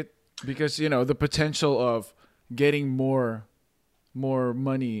associate? Because, the potential of getting more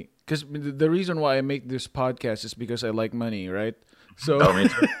money. Because the reason why I make this podcast is because I like money, right? So me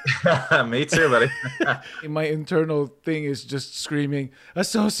too. Me too, buddy. My internal thing is just screaming,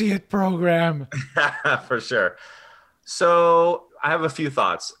 associate program. For sure. So I have a few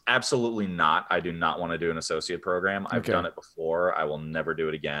thoughts. Absolutely not. I do not want to do an associate program. I've done it before. I will never do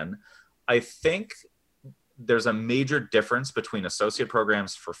it again. I think there's a major difference between associate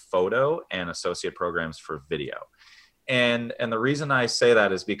programs for photo and associate programs for video. And the reason I say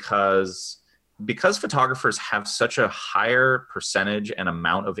that is because photographers have such a higher percentage and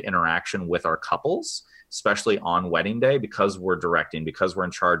amount of interaction with our couples, especially on wedding day, because we're directing, because we're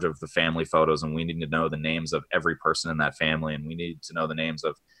in charge of the family photos, and we need to know the names of every person in that family, and we need to know the names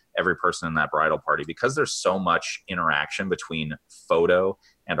of every person in that bridal party, because there's so much interaction between photo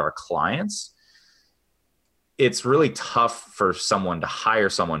and our clients. It's really tough for someone to hire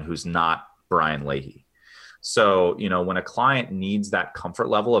someone who's not Brian Leahy. So, when a client needs that comfort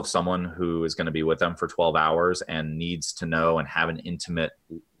level of someone who is going to be with them for 12 hours and needs to know and have an intimate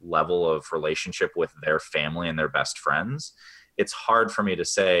level of relationship with their family and their best friends, it's hard for me to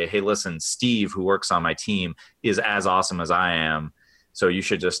say, hey, listen, Steve, who works on my team, is as awesome as I am. So you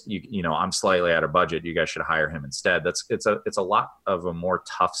should just, I'm slightly out of budget. You guys should hire him instead. It's a lot of a more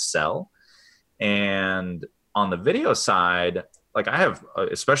tough sell. And on the video side, like I have,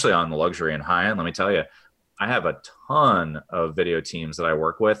 especially on the luxury and high end, let me tell you, I have a ton of video teams that I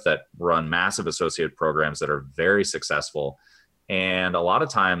work with that run massive associate programs that are very successful. And a lot of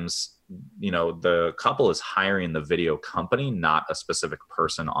times, the couple is hiring the video company, not a specific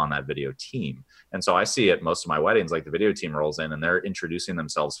person on that video team. And so I see at most of my weddings, like the video team rolls in and they're introducing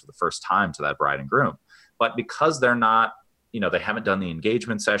themselves for the first time to that bride and groom. But because they're not, they haven't done the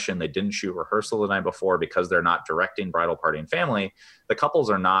engagement session, they didn't shoot rehearsal the night before, because they're not directing bridal party and family, the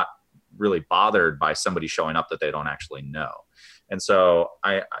couples are not really bothered by somebody showing up that they don't actually know. And so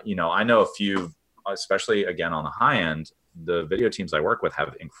I know a few, especially again on the high end, the video teams I work with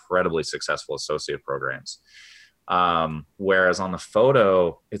have incredibly successful associate programs. Whereas on the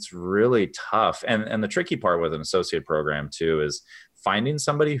photo, it's really tough. And the tricky part with an associate program too is finding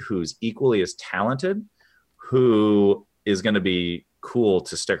somebody who's equally as talented, who is going to be cool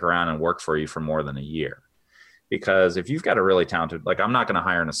to stick around and work for you for more than a year. Because if you've got a really talented, like I'm not going to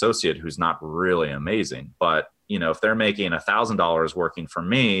hire an associate who's not really amazing, but if they're making $1,000 working for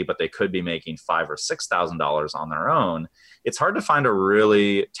me, but they could be making $5,000 or $6,000 on their own, it's hard to find a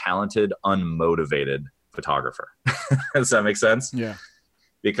really talented, unmotivated photographer. Does that make sense? Yeah.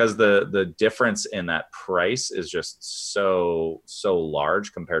 Because the difference in that price is just so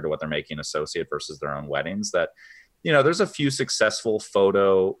large compared to what they're making associate versus their own weddings, that there's a few successful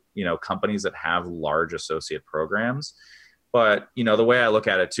photo companies that have large associate programs. But the way I look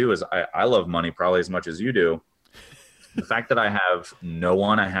at it too is I love money probably as much as you do. The fact that I have no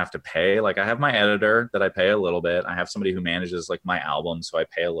one I have to pay, like I have my editor that I pay a little bit. I have somebody who manages like my album, so I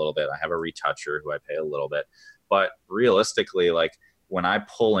pay a little bit. I have a retoucher who I pay a little bit. But realistically, like when I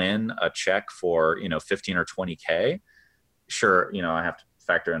pull in a check for 15 or 20K, sure, I have to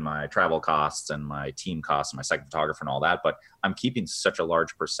factor in my travel costs and my team costs and my second photographer and all that, but I'm keeping such a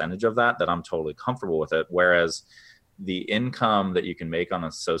large percentage of that I'm totally comfortable with it. Whereas the income that you can make on an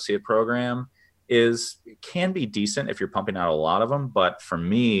associate program can be decent if you're pumping out a lot of them. But for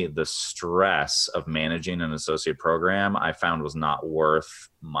me, the stress of managing an associate program, I found was not worth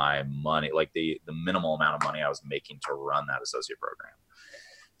my money, like the minimal amount of money I was making to run that associate program.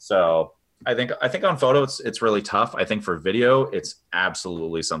 So I think on photo, it's really tough. I think for video, it's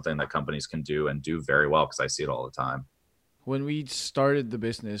absolutely something that companies can do and do very well, because I see it all the time. When we started the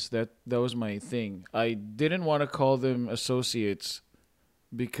business, that was my thing. I didn't want to call them associates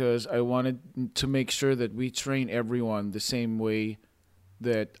because I wanted to make sure that we train everyone the same way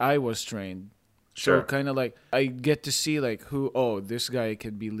that I was trained. Sure. So kind of like I get to see like this guy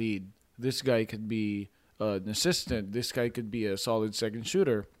could be lead. This guy could be an assistant. This guy could be a solid second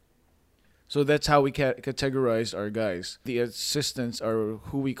shooter. So that's how we categorize our guys. The assistants are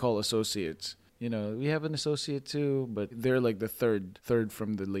who we call associates. We have an associate too, but they're like the third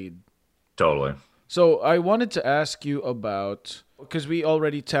from the lead. Totally. So I wanted to ask you about, because we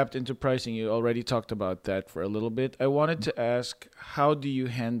already tapped into pricing. You already talked about that for a little bit. I wanted to ask, how do you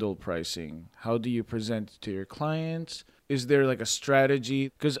handle pricing? How do you present it to your clients? Is there like a strategy?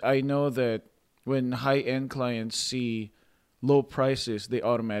 Because I know that when high-end clients see low prices, they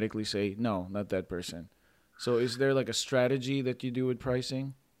automatically say, no, not that person. So is there like a strategy that you do with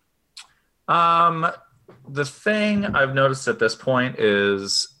pricing? The thing I've noticed at this point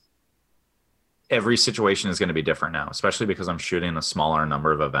is every situation is going to be different now, especially because I'm shooting a smaller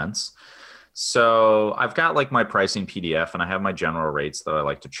number of events. So I've got like my pricing PDF and I have my general rates that I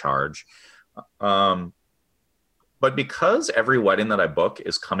like to charge. But because every wedding that I book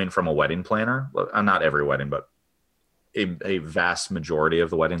is coming from a wedding planner, not every wedding, but a vast majority of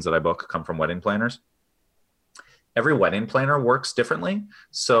the weddings that I book come from wedding planners. Every wedding planner works differently.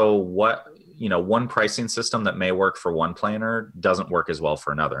 So one pricing system that may work for one planner doesn't work as well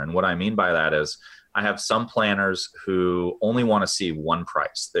for another. And what I mean by that is I have some planners who only want to see one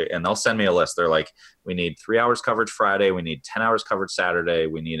price, and they'll send me a list. They're like, we need 3 hours coverage Friday. We need 10 hours coverage Saturday.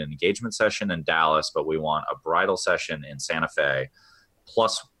 We need an engagement session in Dallas, but we want a bridal session in Santa Fe,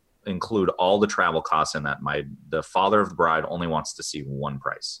 plus include all the travel costs in that. The father of the bride only wants to see one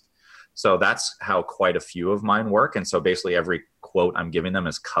price. So that's how quite a few of mine work. And so basically every quote I'm giving them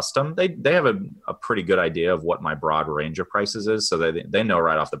is custom. They have a pretty good idea of what my broad range of prices is. So they know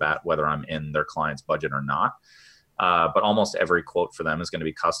right off the bat whether I'm in their client's budget or not. But almost every quote for them is going to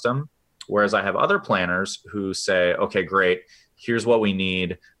be custom. Whereas I have other planners who say, okay, great, here's what we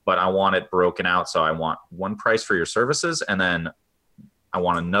need, but I want it broken out. So I want one price for your services, and then I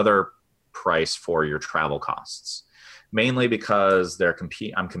want another price for your travel costs. Mainly because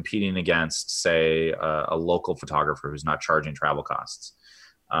I'm competing against, say, a local photographer who's not charging travel costs,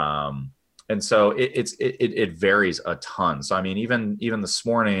 and so it varies a ton. So I mean, even this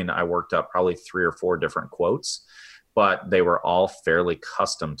morning, I worked up probably 3 or 4 different quotes, but they were all fairly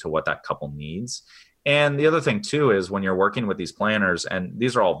custom to what that couple needs. And the other thing too is when you're working with these planners, and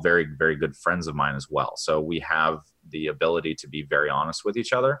these are all very, very good friends of mine as well, so we have the ability to be very honest with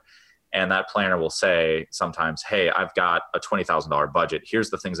each other. And that planner will say sometimes, hey, I've got a $20,000 budget. Here's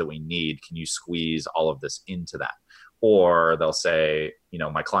the things that we need. Can you squeeze all of this into that? Or they'll say,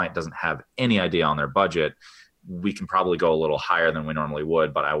 my client doesn't have any idea on their budget. We can probably go a little higher than we normally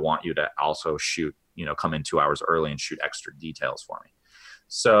would, but I want you to also shoot, come in 2 hours early and shoot extra details for me.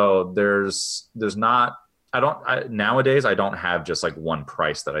 So there's not Nowadays I don't have just like one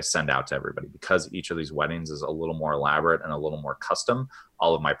price that I send out to everybody, because each of these weddings is a little more elaborate and a little more custom.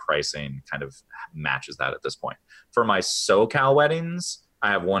 All of my pricing kind of matches that at this point. For my SoCal weddings,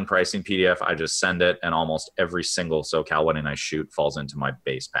 I have one pricing PDF. I just send it, and almost every single SoCal wedding I shoot falls into my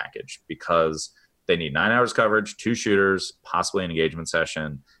base package, because they need 9 hours coverage, 2 shooters, possibly an engagement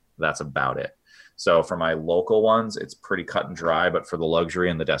session. That's about it. So for my local ones, it's pretty cut and dry, but for the luxury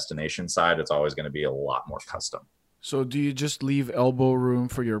and the destination side, it's always going to be a lot more custom. So do you just leave elbow room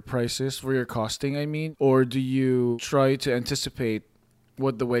for your prices, for your costing, I mean? Or do you try to anticipate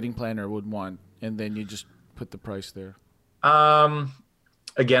what the wedding planner would want, and then you just put the price there?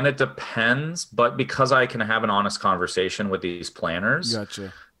 Again, it depends, but because I can have an honest conversation with these planners,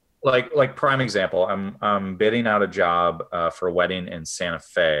 Gotcha. like prime example, I'm bidding out a job for a wedding in Santa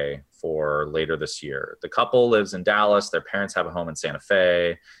Fe for later this year. The couple lives in Dallas. Their parents have a home in Santa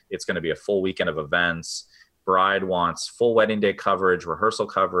Fe. It's going to be a full weekend of events. Bride wants full wedding day coverage, rehearsal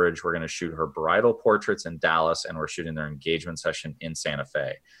coverage. We're going to shoot her bridal portraits in Dallas, and we're shooting their engagement session in Santa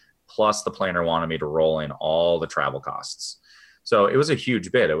Fe. Plus, the planner wanted me to roll in all the travel costs. So it was a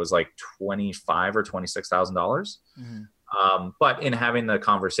huge bid. It was like $25,000 or $26,000. But in having the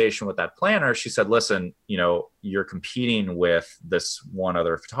conversation with that planner, she said, listen, you're competing with this one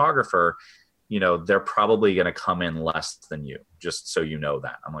other photographer. They're probably going to come in less than you, just so you know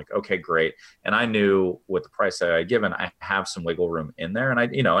that. I'm like, okay, great. And I knew with the price that I had given, I have some wiggle room in there. And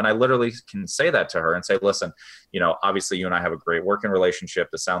I literally can say that to her and say, listen, obviously you and I have a great working relationship.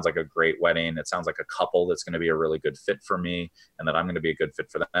 This sounds like a great wedding. It sounds like a couple that's going to be a really good fit for me, and that I'm going to be a good fit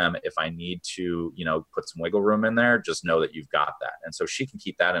for them. If I need to, put some wiggle room in there, just know that you've got that. And so she can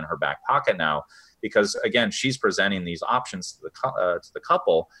keep that in her back pocket now, because again, she's presenting these options to the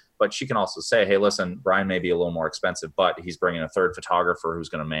couple. But she can also say, hey, listen, Brian may be a little more expensive, but he's bringing a third photographer who's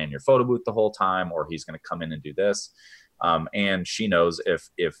going to man your photo booth the whole time, or he's going to come in and do this. And she knows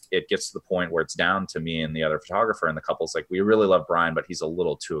if it gets to the point where it's down to me and the other photographer, and the couple's like, we really love Brian, but he's a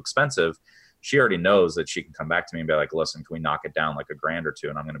little too expensive, she already knows that she can come back to me and be like, listen, can we knock it down like $1,000 or $2,000?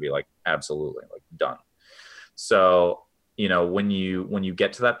 And I'm going to be like, absolutely, like done. So when you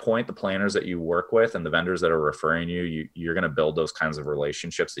get to that point, the planners that you work with and the vendors that are referring you're going to build those kinds of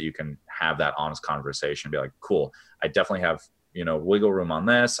relationships that you can have that honest conversation, be like, cool, I definitely have, wiggle room on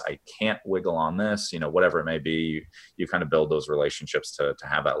this. I can't wiggle on this, whatever it may be. You kind of build those relationships to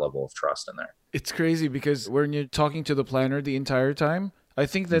have that level of trust in there. It's crazy because when you're talking to the planner the entire time, I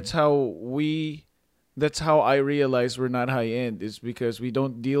think that's how I realize we're not high end, is because we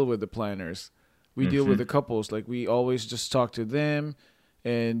don't deal with the planners. We deal with the couples. Like, we always just talk to them,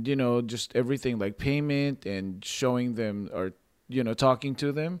 and, just everything like payment and showing them, or, talking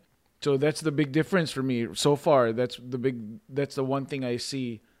to them. So that's the big difference for me so far. That's the one thing I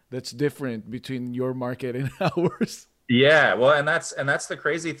see that's different between your market and ours. Yeah. Well, and that's the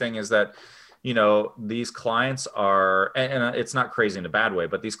crazy thing, is that, these clients are, and it's not crazy in a bad way,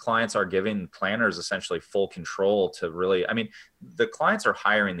 but these clients are giving planners essentially full control to really, the clients are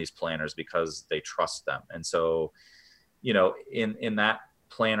hiring these planners because they trust them. And so, in that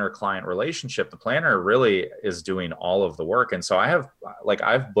planner client relationship, the planner really is doing all of the work. And so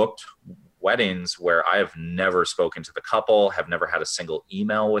I've booked weddings where I have never spoken to the couple, have never had a single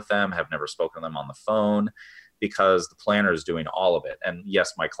email with them, have never spoken to them on the phone, because the planner is doing all of it. And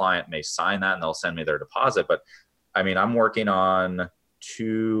yes, my client may sign that and they'll send me their deposit, but I'm working on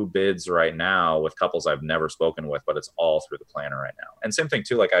 2 bids right now with couples I've never spoken with, but it's all through the planner right now. And same thing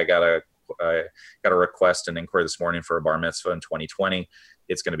too, like I got a request, an inquiry this morning for a bar mitzvah in 2020.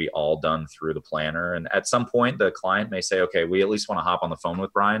 It's going to be all done through the planner. And at some point the client may say, okay, we at least want to hop on the phone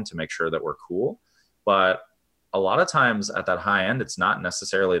with Brian to make sure that we're cool. But a lot of times at that high end, it's not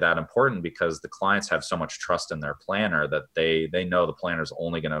necessarily that important, because the clients have so much trust in their planner that they know the planner is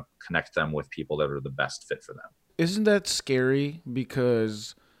only going to connect them with people that are the best fit for them. Isn't that scary?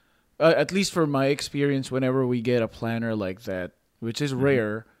 Because at least for my experience, whenever we get a planner like that, which is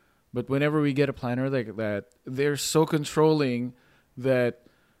rare, but whenever we get a planner like that, they're so controlling that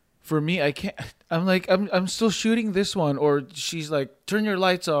for me, I can't. I'm like, I'm still shooting this one, or she's like, turn your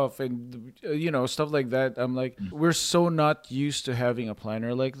lights off, and stuff like that. I'm like, we're so not used to having a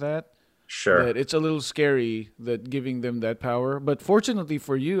planner like that. Sure. That it's a little scary that giving them that power. But fortunately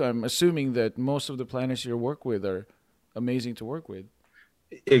for you, I'm assuming that most of the planners you work with are amazing to work with.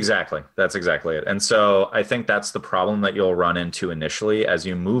 Exactly. That's exactly it. And so I think that's the problem that you'll run into initially as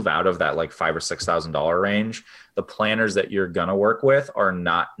you move out of that like $5,000 or $6,000 range. The planners that you're going to work with are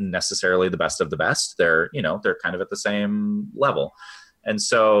not necessarily the best of the best. They're kind of at the same level. And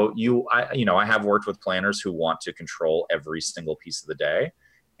so I have worked with planners who want to control every single piece of the day.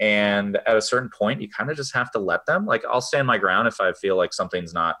 And at a certain point, you kind of just have to let them. Like, I'll stand my ground if I feel like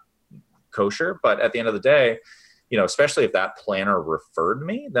something's not kosher. But at the end of the day, especially if that planner referred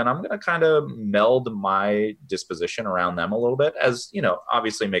me, then I'm going to kind of meld my disposition around them a little bit, as,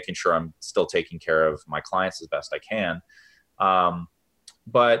 obviously making sure I'm still taking care of my clients as best I can.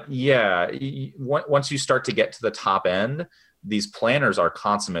 But yeah, once you start to get to the top end, these planners are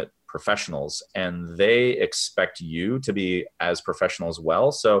consummate professionals and they expect you to be as professional as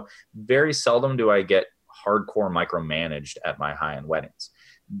well. So very seldom do I get hardcore micromanaged at my high-end weddings.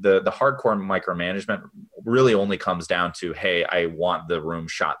 The hardcore micromanagement really only comes down to, hey, I want the room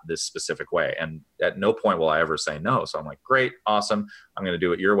shot this specific way. And at no point will I ever say no. So I'm like, great, awesome. I'm going to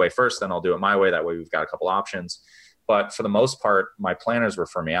do it your way first, then I'll do it my way. That way we've got a couple options. But for the most part, my planners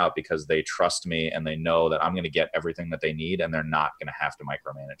refer me out because they trust me and they know that I'm going to get everything that they need and they're not going to have to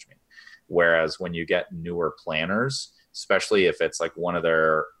micromanage me. Whereas when you get newer planners, especially if it's like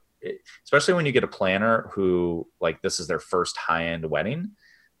especially when you get a planner who, like, this is their first high-end wedding,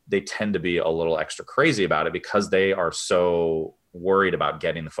 they tend to be a little extra crazy about it because they are so worried about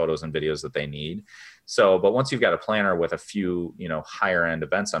getting the photos and videos that they need. So, but once you've got a planner with a few, higher end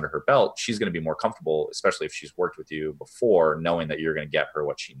events under her belt, she's going to be more comfortable, especially if she's worked with you before, knowing that you're going to get her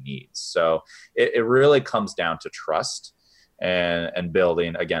what she needs. So it really comes down to trust and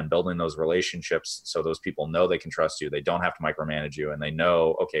building those relationships. So those people know they can trust you. They don't have to micromanage you, and they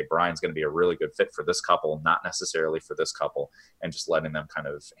know, okay, Brian's going to be a really good fit for this couple, not necessarily for this couple, and just letting them kind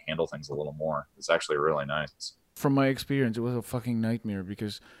of handle things a little more. It's actually really nice. From my experience, it was a fucking nightmare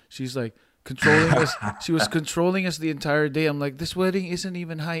because she's like controlling us. She was controlling us the entire day. I'm like, this wedding isn't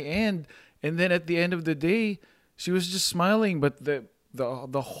even high end. And then at the end of the day, she was just smiling, but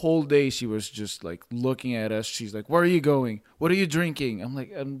the whole day she was just like looking at us. She's like, where are you going? What are you drinking? I'm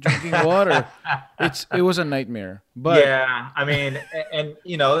like, I'm drinking water. It was a nightmare. But yeah, I mean, and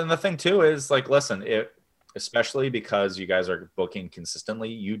and the thing too is, like, listen, especially because you guys are booking consistently,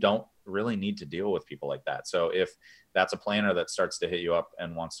 you don't really need to deal with people like that. So if that's a planner that starts to hit you up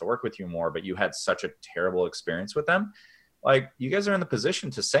and wants to work with you more, but you had such a terrible experience with them, like, you guys are in the position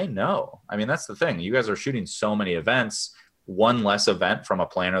to say no. I mean, that's the thing. You guys are shooting so many events. One less event from a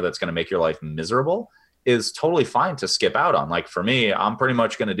planner that's going to make your life miserable is totally fine to skip out on. Like, for me, I'm pretty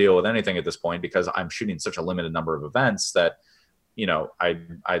much going to deal with anything at this point because I'm shooting such a limited number of events that,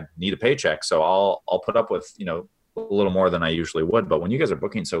 I need a paycheck. So I'll put up with, a little more than I usually would. But when you guys are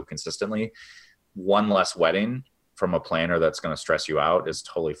booking so consistently, one less wedding from a planner that's going to stress you out is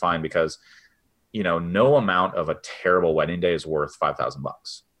totally fine because, no amount of a terrible wedding day is worth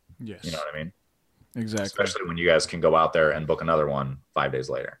 $5,000. yes, You know what I mean? exactly. Especially when you guys can go out there and book another one 5 days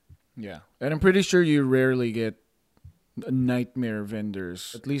later. Yeah. And I'm pretty sure you rarely get nightmare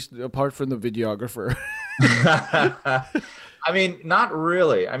vendors, at least apart from the videographer. I mean, not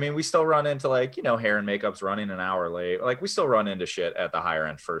really. I mean, we still run into, like, hair and makeup's running an hour late. Like, we still run into shit at the higher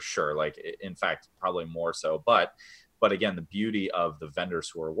end for sure. Like, in fact, probably more so. But again, the beauty of the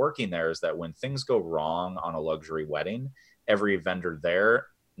vendors who are working there is that when things go wrong on a luxury wedding, every vendor there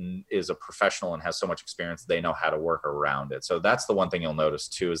is a professional and has so much experience, they know how to work around it. So that's the one thing you'll notice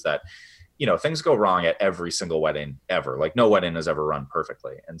too, is that, things go wrong at every single wedding ever. Like, no wedding has ever run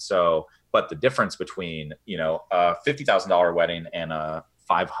perfectly. And so, but the difference between, a $50,000 wedding and a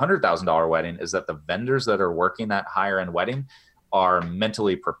 $500,000 wedding is that the vendors that are working that higher end wedding are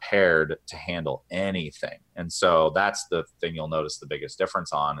mentally prepared to handle anything. And so that's the thing you'll notice the biggest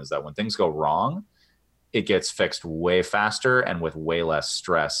difference on, is that when things go wrong, it gets fixed way faster and with way less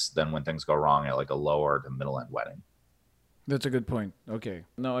stress than when things go wrong at like a lower to middle end wedding. That's a good point. Okay.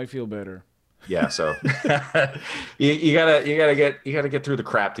 Now I feel better. Yeah. So you gotta get through the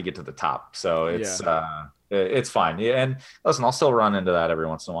crap to get to the top. So it's fine. Yeah. And listen, I'll still run into that every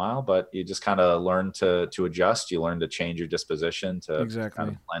once in a while, but you just kind of learn to adjust. You learn to change your disposition to kind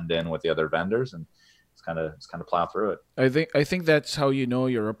of blend in with the other vendors, and it's kind of plow through it. I think that's how you know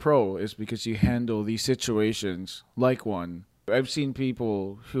you're a pro, is because you handle these situations like one. I've seen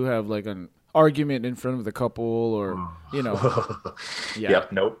people who have like an argument in front of the couple, or yeah.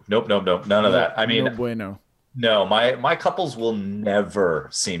 Yep. Nope. None of that. I mean, no bueno. No, my couples will never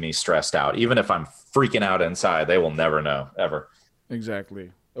see me stressed out. Even if I'm freaking out inside, they will never know, ever.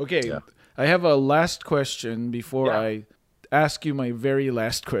 Exactly. Okay. Yeah. I have a last question before I ask you my very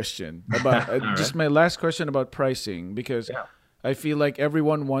last question about just my last question about pricing, because I feel like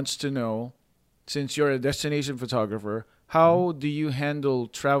everyone wants to know, since you're a destination photographer, how do you handle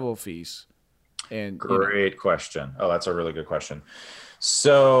travel fees? And great question. Oh, that's a really good question.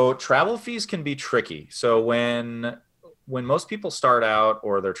 So travel fees can be tricky. So when when most people start out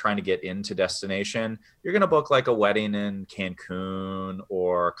or they're trying to get into destination, you're going to book like a wedding in Cancun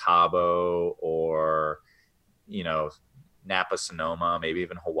or Cabo or, you know, Napa, Sonoma, maybe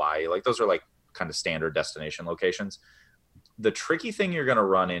even Hawaii. Like those are like kind of standard destination locations. The tricky thing you're going to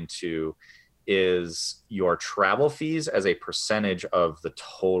run into is your travel fees as a percentage of the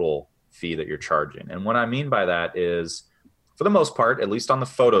total fee that you're charging. And what I mean by that is, for the most part, at least on the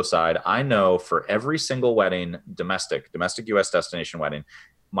photo side, I know for every single wedding, domestic US destination wedding,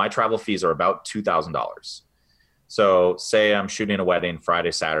 my travel fees are about $2,000. So say I'm shooting a wedding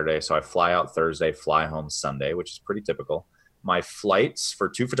Friday, Saturday. So I fly out Thursday, fly home Sunday, which is pretty typical. My flights for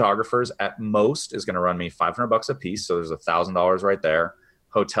 2 photographers at most is going to run me $500 a piece. So there's $1,000 right there.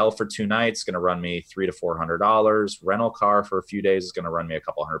 Hotel for 2 nights is going to run me $300 to $400. Rental car for a few days is going to run me a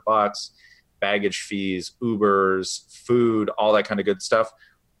couple $100. Baggage fees, Ubers, food, all that kind of good stuff.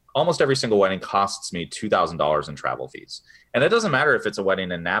 Almost every single wedding costs me $2,000 in travel fees. And it doesn't matter if it's a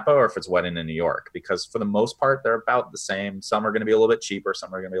wedding in Napa or if it's a wedding in New York, because for the most part, they're about the same. Some are going to be a little bit cheaper.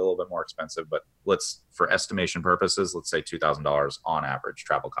 Some are going to be a little bit more expensive. But for estimation purposes, let's say $2,000 on average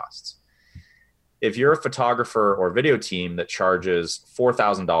travel costs. If you're a photographer or video team that charges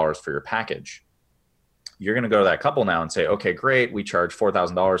 $4,000 for your package, you're going to go to that couple now and say, okay, great. We charge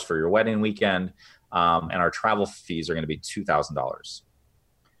 $4,000 for your wedding weekend. And our travel fees are going to be $2,000.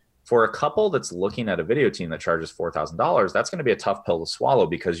 For a couple that's looking at a video team that charges $4,000, that's going to be a tough pill to swallow,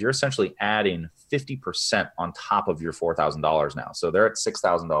 because you're essentially adding 50% on top of your $4,000 now. So they're at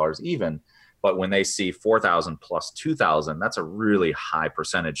 $6,000 even, but when they see $4,000 plus $2,000, that's a really high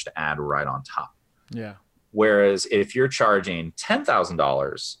percentage to add right on top. Yeah. Whereas if you're charging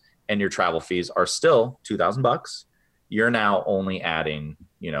 $10,000 and your travel fees are still $2,000, you're now only adding,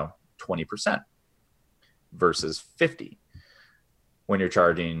 20% versus 50. When you're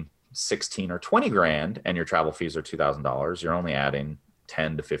charging 16 or 20 grand and your travel fees are $2,000, you're only adding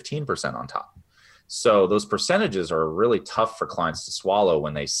 10 to 15% on top. So those percentages are really tough for clients to swallow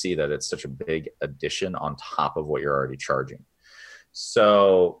when they see that it's such a big addition on top of what you're already charging.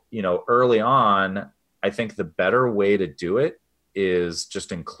 So, early on, I think the better way to do it is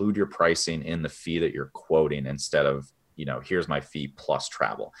just include your pricing in the fee that you're quoting instead of, here's my fee plus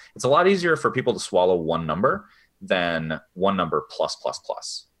travel. It's a lot easier for people to swallow one number than one number plus, plus,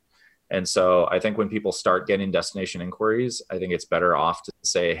 plus. And so I think when people start getting destination inquiries, I think it's better off to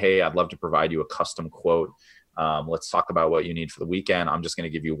say, hey, I'd love to provide you a custom quote. Let's talk about what you need for the weekend. I'm just going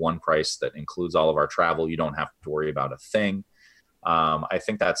to give you one price that includes all of our travel. You don't have to worry about a thing. I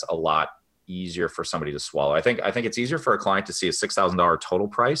think that's a lot easier for somebody to swallow. I think it's easier for a client to see a $6,000 total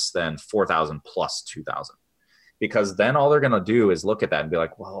price than $4,000 plus $2,000, because then all they're going to do is look at that and be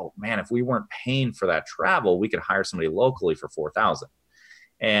like, well, man, if we weren't paying for that travel, we could hire somebody locally for $4,000.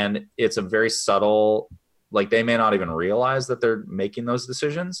 And it's a very subtle, like they may not even realize that they're making those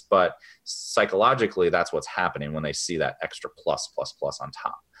decisions, but psychologically that's what's happening when they see that extra plus, plus, plus on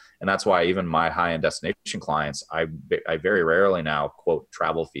top. And that's why even my high-end destination clients, I very rarely now quote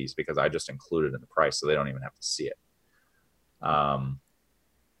travel fees, because I just include it in the price so they don't even have to see it.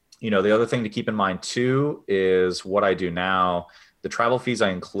 The other thing to keep in mind too is what I do now. The travel fees I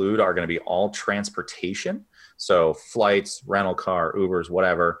include are going to be all transportation. So flights, rental car, Ubers,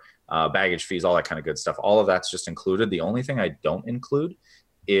 whatever, baggage fees, all that kind of good stuff. All of that's just included. The only thing I don't include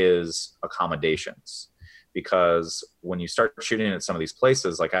is accommodations. Because when you start shooting at some of these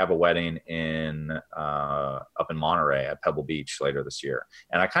places, like I have a wedding up in Monterey at Pebble Beach later this year.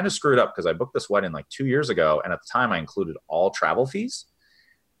 And I kind of screwed up because I booked this wedding like 2 years ago. And at the time I included all travel fees.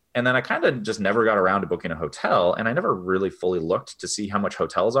 And then I kind of just never got around to booking a hotel. And I never really fully looked to see how much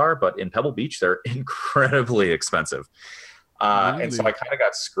hotels are. But in Pebble Beach, they're incredibly expensive. Really? And so I kind of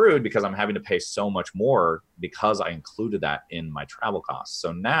got screwed because I'm having to pay so much more because I included that in my travel costs.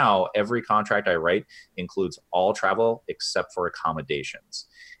 So now every contract I write includes all travel except for accommodations.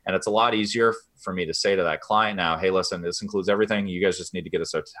 And it's a lot easier for me to say to that client now, hey, listen, this includes everything. You guys just need to get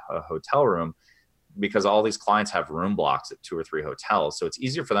us a hotel room, because all these clients have room blocks at 2 or 3 hotels. So it's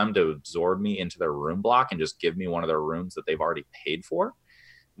easier for them to absorb me into their room block and just give me one of their rooms that they've already paid for,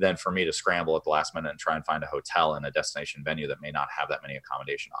 than for me to scramble at the last minute and try and find a hotel in a destination venue that may not have that many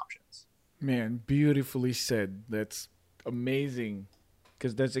accommodation options. Man, beautifully said. That's amazing,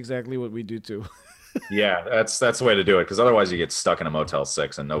 because that's exactly what we do too. Yeah, that's the way to do it, because otherwise you get stuck in a Motel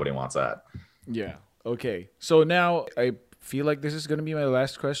 6 and nobody wants that. Yeah. Okay. So now I feel like this is going to be my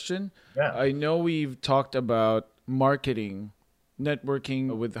last question. Yeah. I know we've talked about marketing,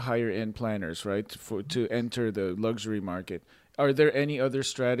 networking with higher end planners, right? To enter the luxury market. Are there any other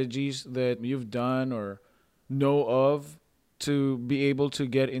strategies that you've done or know of to be able to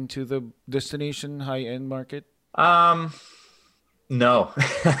get into the destination high-end market? Um, no,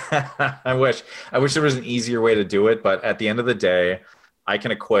 I wish. I wish there was an easier way to do it, but at the end of the day, I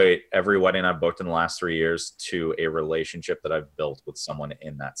can equate every wedding I've booked in the last 3 years to a relationship that I've built with someone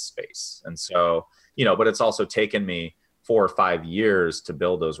in that space. And so, but it's also taken me 4 or 5 years to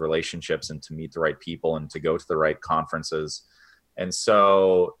build those relationships and to meet the right people and to go to the right conferences. And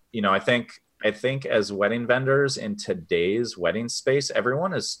so, I think as wedding vendors in today's wedding space,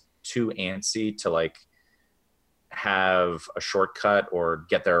 everyone is too antsy to like have a shortcut or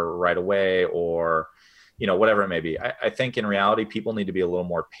get there right away or whatever it may be. I think in reality people need to be a little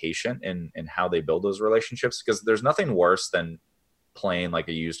more patient in how they build those relationships, because there's nothing worse than playing like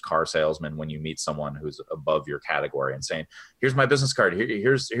a used car salesman when you meet someone who's above your category and saying, here's my business card,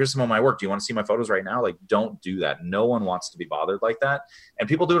 here's some of my work, do you want to see my photos right now? Like, don't do that. No one wants to be bothered like that, and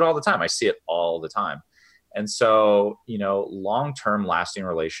people do it all the time. I see it all the time. And so, long-term lasting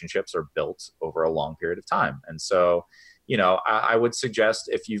relationships are built over a long period of time. And so, I would suggest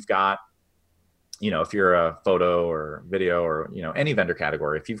if you've got, if you're a photo or video or, any vendor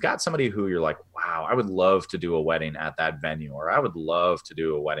category, if you've got somebody who you're like, wow, I would love to do a wedding at that venue, or I would love to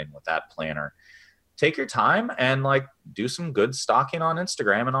do a wedding with that planner, take your time and like do some good stalking on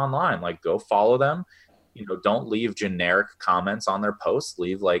Instagram and online. Like, go follow them. Don't leave generic comments on their posts.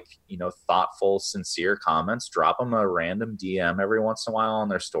 Leave like, thoughtful, sincere comments. Drop them a random DM every once in a while on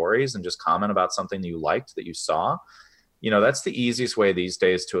their stories and just comment about something that you liked, that you saw. That's the easiest way these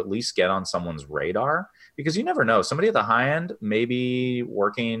days to at least get on someone's radar, because you never know. Somebody at the high end may be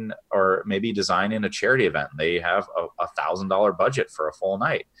working or maybe designing a charity event. They have a $1,000 budget for a full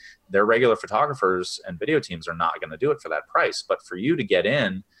night. Their regular photographers and video teams are not going to do it for that price. But for you to get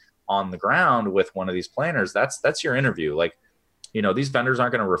in on the ground with one of these planners, that's your interview. Like, these vendors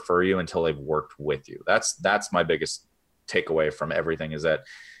aren't going to refer you until they've worked with you. That's my biggest takeaway from everything, is that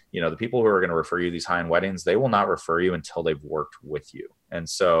the people who are going to refer you these high-end weddings, they will not refer you until they've worked with you. And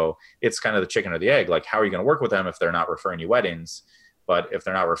so it's kind of the chicken or the egg. Like, how are you going to work with them if they're not referring you weddings? But if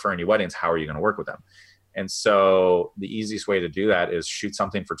they're not referring you weddings, how are you going to work with them? And so the easiest way to do that is shoot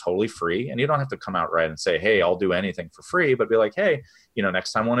something for totally free. And you don't have to come out right and say, hey, I'll do anything for free, but be like, hey,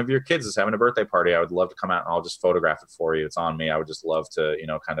 next time one of your kids is having a birthday party, I would love to come out and I'll just photograph it for you. It's on me. I would just love to,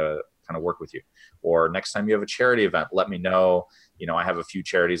 kind of work with you. Or next time you have a charity event, let me know. I have a few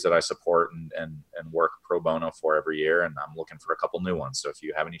charities that I support and work pro bono for every year, and I'm looking for a couple new ones. So if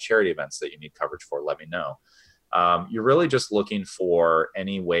you have any charity events that you need coverage for, let me know. You're really just looking for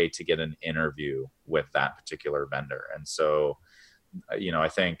any way to get an interview with that particular vendor. And so, I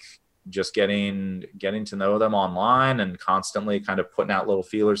think just getting to know them online and constantly kind of putting out little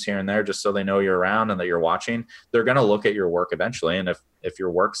feelers here and there, just so they know you're around and that you're watching, they're going to look at your work eventually. And if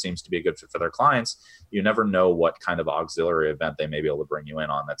your work seems to be a good fit for their clients, you never know what kind of auxiliary event they may be able to bring you in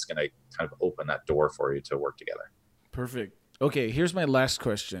on that's going to kind of open that door for you to work together. Perfect. Okay, here's my last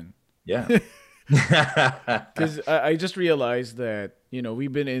question. Yeah. Because I just realized that,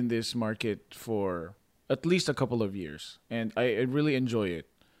 we've been in this market for at least a couple of years, and I really enjoy it.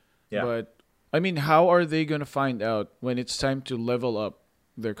 Yeah. But, I mean, how are they going to find out when it's time to level up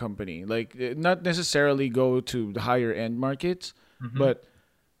their company? Like, not necessarily go to the higher end markets, but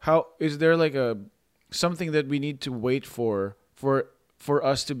how is there like something that we need to wait for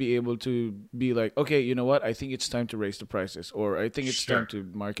us to be able to be like, okay, you know what? I think it's time to raise the prices, or I think it's time to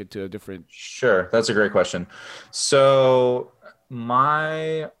market to a different. Sure. That's a great question. So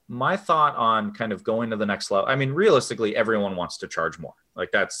my thought on kind of going to the next level, I mean, realistically, everyone wants to charge more. Like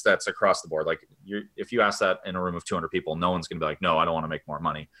that's across the board. Like if you ask that in a room of 200 people, no one's going to be like, no, I don't want to make more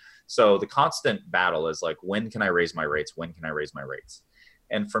money. So the constant battle is like, when can I raise my rates? When can I raise my rates?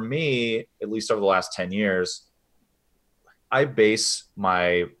 And for me, at least over the last 10 years, I base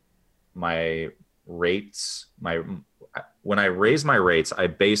my rates, when I raise my rates, I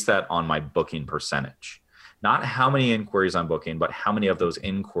base that on my booking percentage, not how many inquiries I'm booking, but how many of those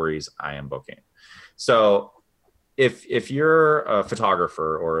inquiries I am booking. So if you're a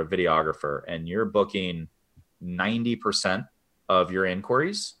photographer or a videographer and you're booking 90% of your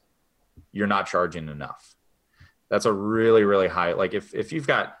inquiries, you're not charging enough. That's a really, really high. Like if you've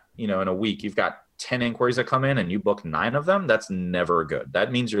got, in a week, you've got 10 inquiries that come in and you book 9 of them, that's never good.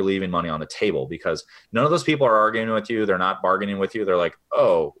 That means you're leaving money on the table, because none of those people are arguing with you. They're not bargaining with you. They're like,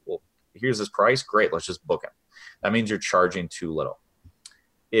 oh, well, here's this price. Great. Let's just book it. That means you're charging too little.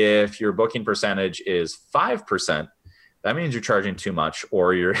 If your booking percentage is 5%, that means you're charging too much,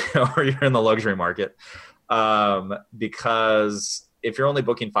 or you're in the luxury market. Because if you're only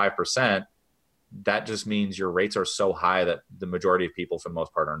booking 5%, that just means your rates are so high that the majority of people, for the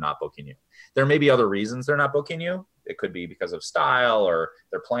most part, are not booking you. There may be other reasons they're not booking you. It could be because of style or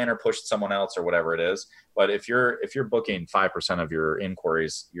their planner pushed someone else or whatever it is. But if you're booking 5% of your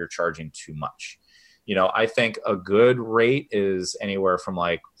inquiries, you're charging too much. I think a good rate is anywhere from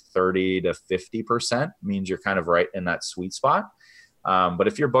like 30 to 50%, means you're kind of right in that sweet spot. But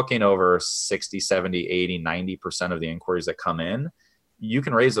if you're booking over 60, 70, 80, 90% of the inquiries that come in, you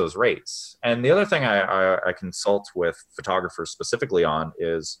can raise those rates. And the other thing I consult with photographers specifically on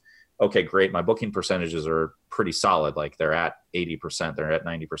is, okay, great, my booking percentages are pretty solid. Like they're at 80%, they're at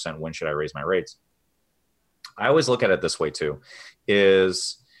 90%. When should I raise my rates? I always look at it this way too,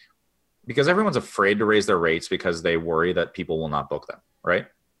 is because everyone's afraid to raise their rates because they worry that people will not book them, right?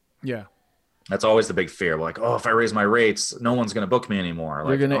 Yeah. That's always the big fear. Like, oh, if I raise my rates, no one's going to book me anymore.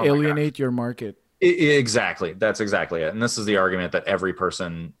 You're going to alienate your market. Exactly. That's exactly it. And this is the argument that every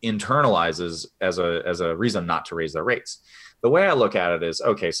person internalizes as a reason not to raise their rates. The way I look at it is,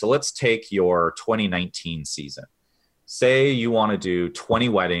 okay, so let's take your 2019 season. Say you want to do 20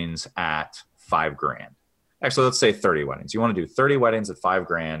 weddings at $5,000. Actually, let's say 30 weddings. You want to do 30 weddings at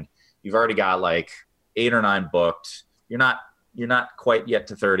 $5,000. You've already got like 8 or 9 booked. You're not quite yet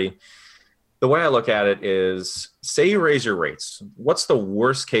to 30. The way I look at it is, say you raise your rates. What's the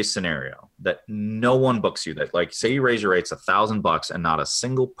worst case scenario that no one books you? That, like, say you raise your rates $1,000 and not a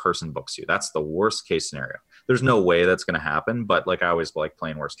single person books you. That's the worst case scenario. There's no way that's going to happen, but like I always like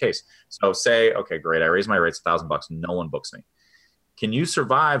playing worst case. So say, okay, great, I raise my rates $1,000, no one books me. Can you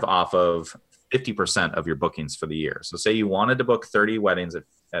survive off of 50% of your bookings for the year? So say you wanted to book 30 weddings at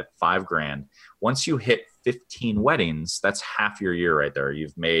 $5,000. Once you hit 15 weddings, that's half your year right there.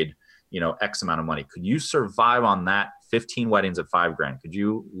 You've made X amount of money. Could you survive on that 15 weddings at $5,000? Could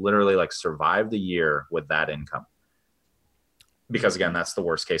you literally like survive the year with that income? Because again, that's the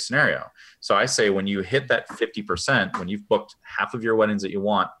worst case scenario. So I say when you hit that 50%, when you've booked half of your weddings that you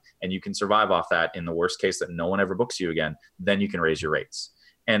want, and you can survive off that in the worst case that no one ever books you again, then you can raise your rates.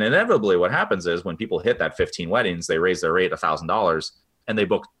 And inevitably what happens is when people hit that 15 weddings, they raise their rate $1,000 and they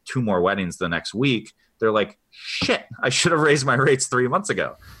book 2 more weddings the next week. They're like, shit, I should have raised my rates 3 months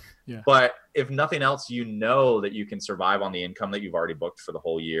ago. Yeah. But if nothing else, that you can survive on the income that you've already booked for the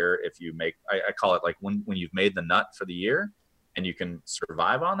whole year. If you make, I call it like when you've made the nut for the year and you can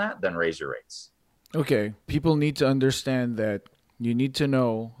survive on that, then raise your rates. Okay. People need to understand that you need to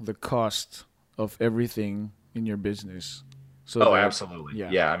know the cost of everything in your business. So absolutely.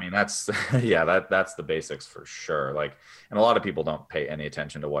 Yeah. I mean, that's, that's the basics for sure. Like, and a lot of people don't pay any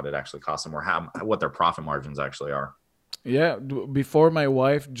attention to what it actually costs them or what their profit margins actually are. Yeah, before my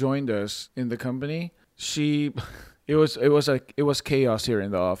wife joined us in the company, it was chaos here in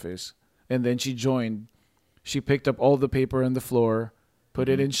the office. And then she joined. She picked up all the paper on the floor, put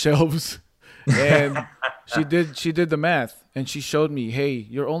it in shelves, and she did the math, and she showed me, "Hey,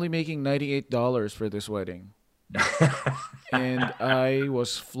 you're only making $98 for this wedding." And I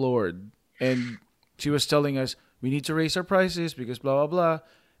was floored. And she was telling us, "We need to raise our prices because blah blah blah."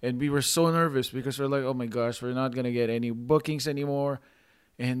 And we were so nervous because we're like, oh my gosh, we're not going to get any bookings anymore.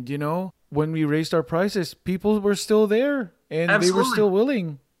 And, when we raised our prices, people were still there and Absolutely. They were still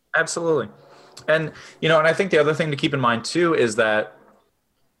willing. Absolutely. And, and I think the other thing to keep in mind too is that,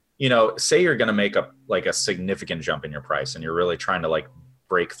 say you're going to make a significant jump in your price and you're really trying to like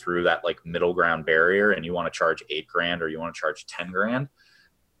break through that like middle ground barrier and you want to charge $8,000 or you want to charge $10,000.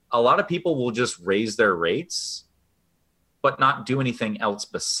 A lot of people will just raise their rates but not do anything else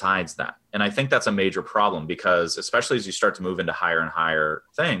besides that. And I think that's a major problem because especially as you start to move into higher and higher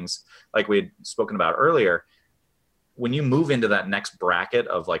things, like we had spoken about earlier, when you move into that next bracket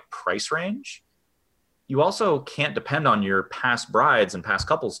of like price range, you also can't depend on your past brides and past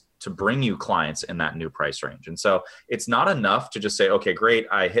couples to bring you clients in that new price range. And so it's not enough to just say, okay, great,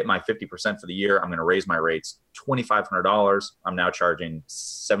 I hit my 50% for the year. I'm going to raise my rates $2,500. I'm now charging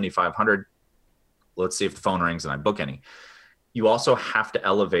 $7,500. Let's see if the phone rings and I book any. You also have to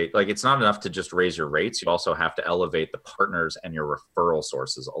elevate, like it's not enough to just raise your rates. You also have to elevate the partners and your referral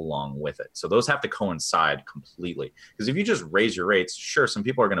sources along with it. So those have to coincide completely. Because if you just raise your rates, sure, some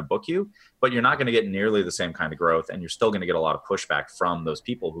people are going to book you, but you're not going to get nearly the same kind of growth. And you're still going to get a lot of pushback from those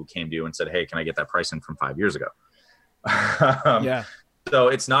people who came to you and said, hey, can I get that pricing from 5 years ago? Yeah. So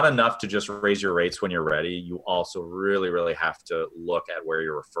it's not enough to just raise your rates when you're ready. You also really, really have to look at where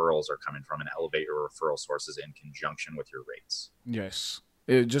your referrals are coming from and elevate your referral sources in conjunction with your rates. Yes.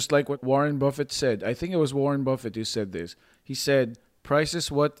 Just like what Warren Buffett said. I think it was Warren Buffett who said this. He said, price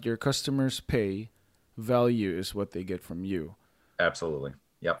is what your customers pay. Value is what they get from you. Absolutely.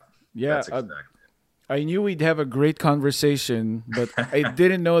 Yep. Yeah. That's exactly I knew we'd have a great conversation, but I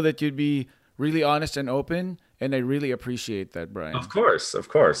didn't know that you'd be really honest and open. And I really appreciate that, Brian. Of course,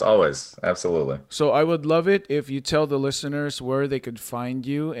 always, absolutely. So I would love it if you tell the listeners where they could find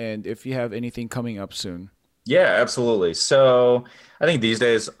you and if you have anything coming up soon. Yeah, absolutely. So I think these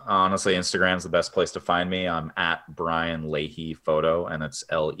days, honestly, Instagram's the best place to find me. I'm at Brian Leahy Photo, and it's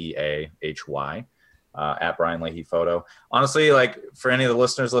Leahy. At Brian Leahy Photo. Honestly, like for any of the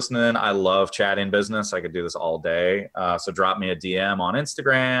listeners listening in, I love chatting business. I could do this all day. So drop me a DM on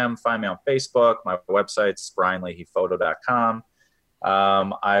Instagram, find me on Facebook. My website's brianleahyphoto.com.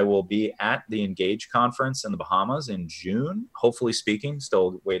 I will be at the Engage conference in the Bahamas in June, hopefully speaking,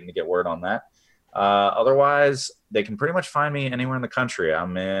 still waiting to get word on that. Otherwise, they can pretty much find me anywhere in the country.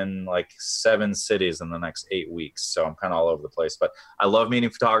 I'm in like 7 cities in the next 8 weeks. So I'm kind of all over the place, but I love meeting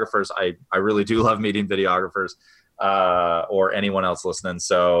photographers. I really do love meeting videographers, or anyone else listening.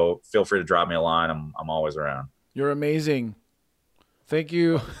 So feel free to drop me a line. I'm always around. You're amazing. Thank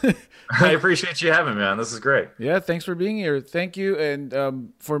you. I appreciate you having me, man. This is great. Yeah, thanks for being here. Thank you,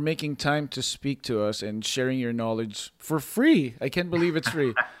 and for making time to speak to us and sharing your knowledge for free. I can't believe it's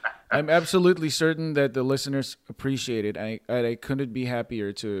free. I'm absolutely certain that the listeners appreciate it. I couldn't be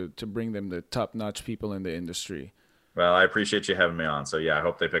happier to bring them the top-notch people in the industry. Well, I appreciate you having me on. So yeah, I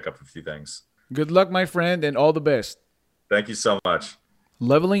hope they pick up a few things. Good luck, my friend, and all the best. Thank you so much.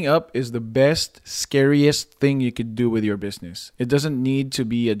 Leveling up is the best, scariest thing you could do with your business. It doesn't need to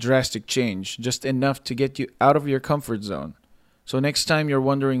be a drastic change, just enough to get you out of your comfort zone. So next time you're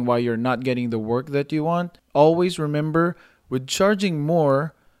wondering why you're not getting the work that you want, always remember, with charging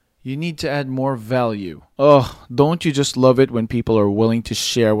more, you need to add more value. Oh, don't you just love it when people are willing to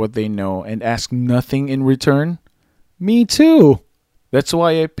share what they know and ask nothing in return? Me too. That's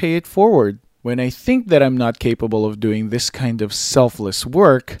why I pay it forward. When I think that I'm not capable of doing this kind of selfless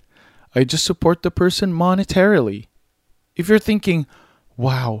work, I just support the person monetarily. If you're thinking,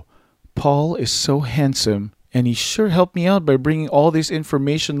 wow, Paul is so handsome and he sure helped me out by bringing all this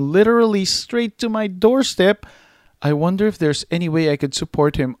information literally straight to my doorstep, I wonder if there's any way I could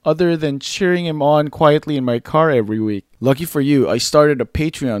support him other than cheering him on quietly in my car every week. Lucky for you, I started a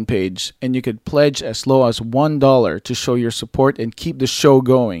Patreon page, and you could pledge as low as $1 to show your support and keep the show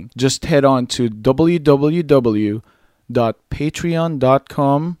going. Just head on to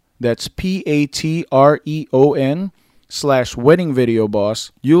www.patreon.com, that's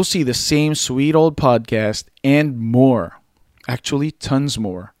Patreon/weddingvideoboss. You'll see the same sweet old podcast and more. Actually, tons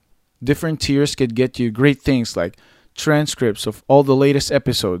more. Different tiers could get you great things like transcripts of all the latest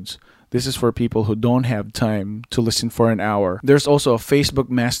episodes. This is for people who don't have time to listen for an hour. There's also a Facebook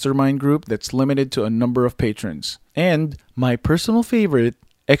mastermind group that's limited to a number of patrons. And my personal favorite,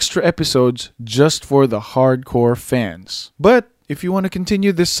 extra episodes just for the hardcore fans. But if you want to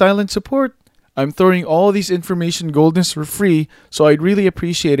continue this silent support, I'm throwing all these information goldness for free, so I'd really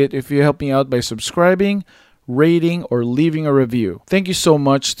appreciate it if you help me out by subscribing, rating, or leaving a review. Thank you so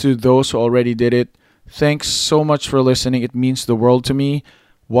much to those who already did it. Thanks so much for listening. It means the world to me.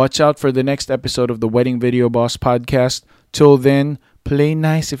 Watch out for the next episode of the Wedding Video Boss podcast. Till then, play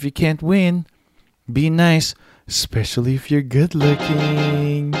nice if you can't win. Be nice, especially if you're good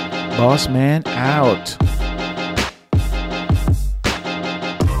looking. Boss man out.